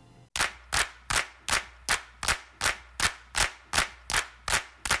 Portia.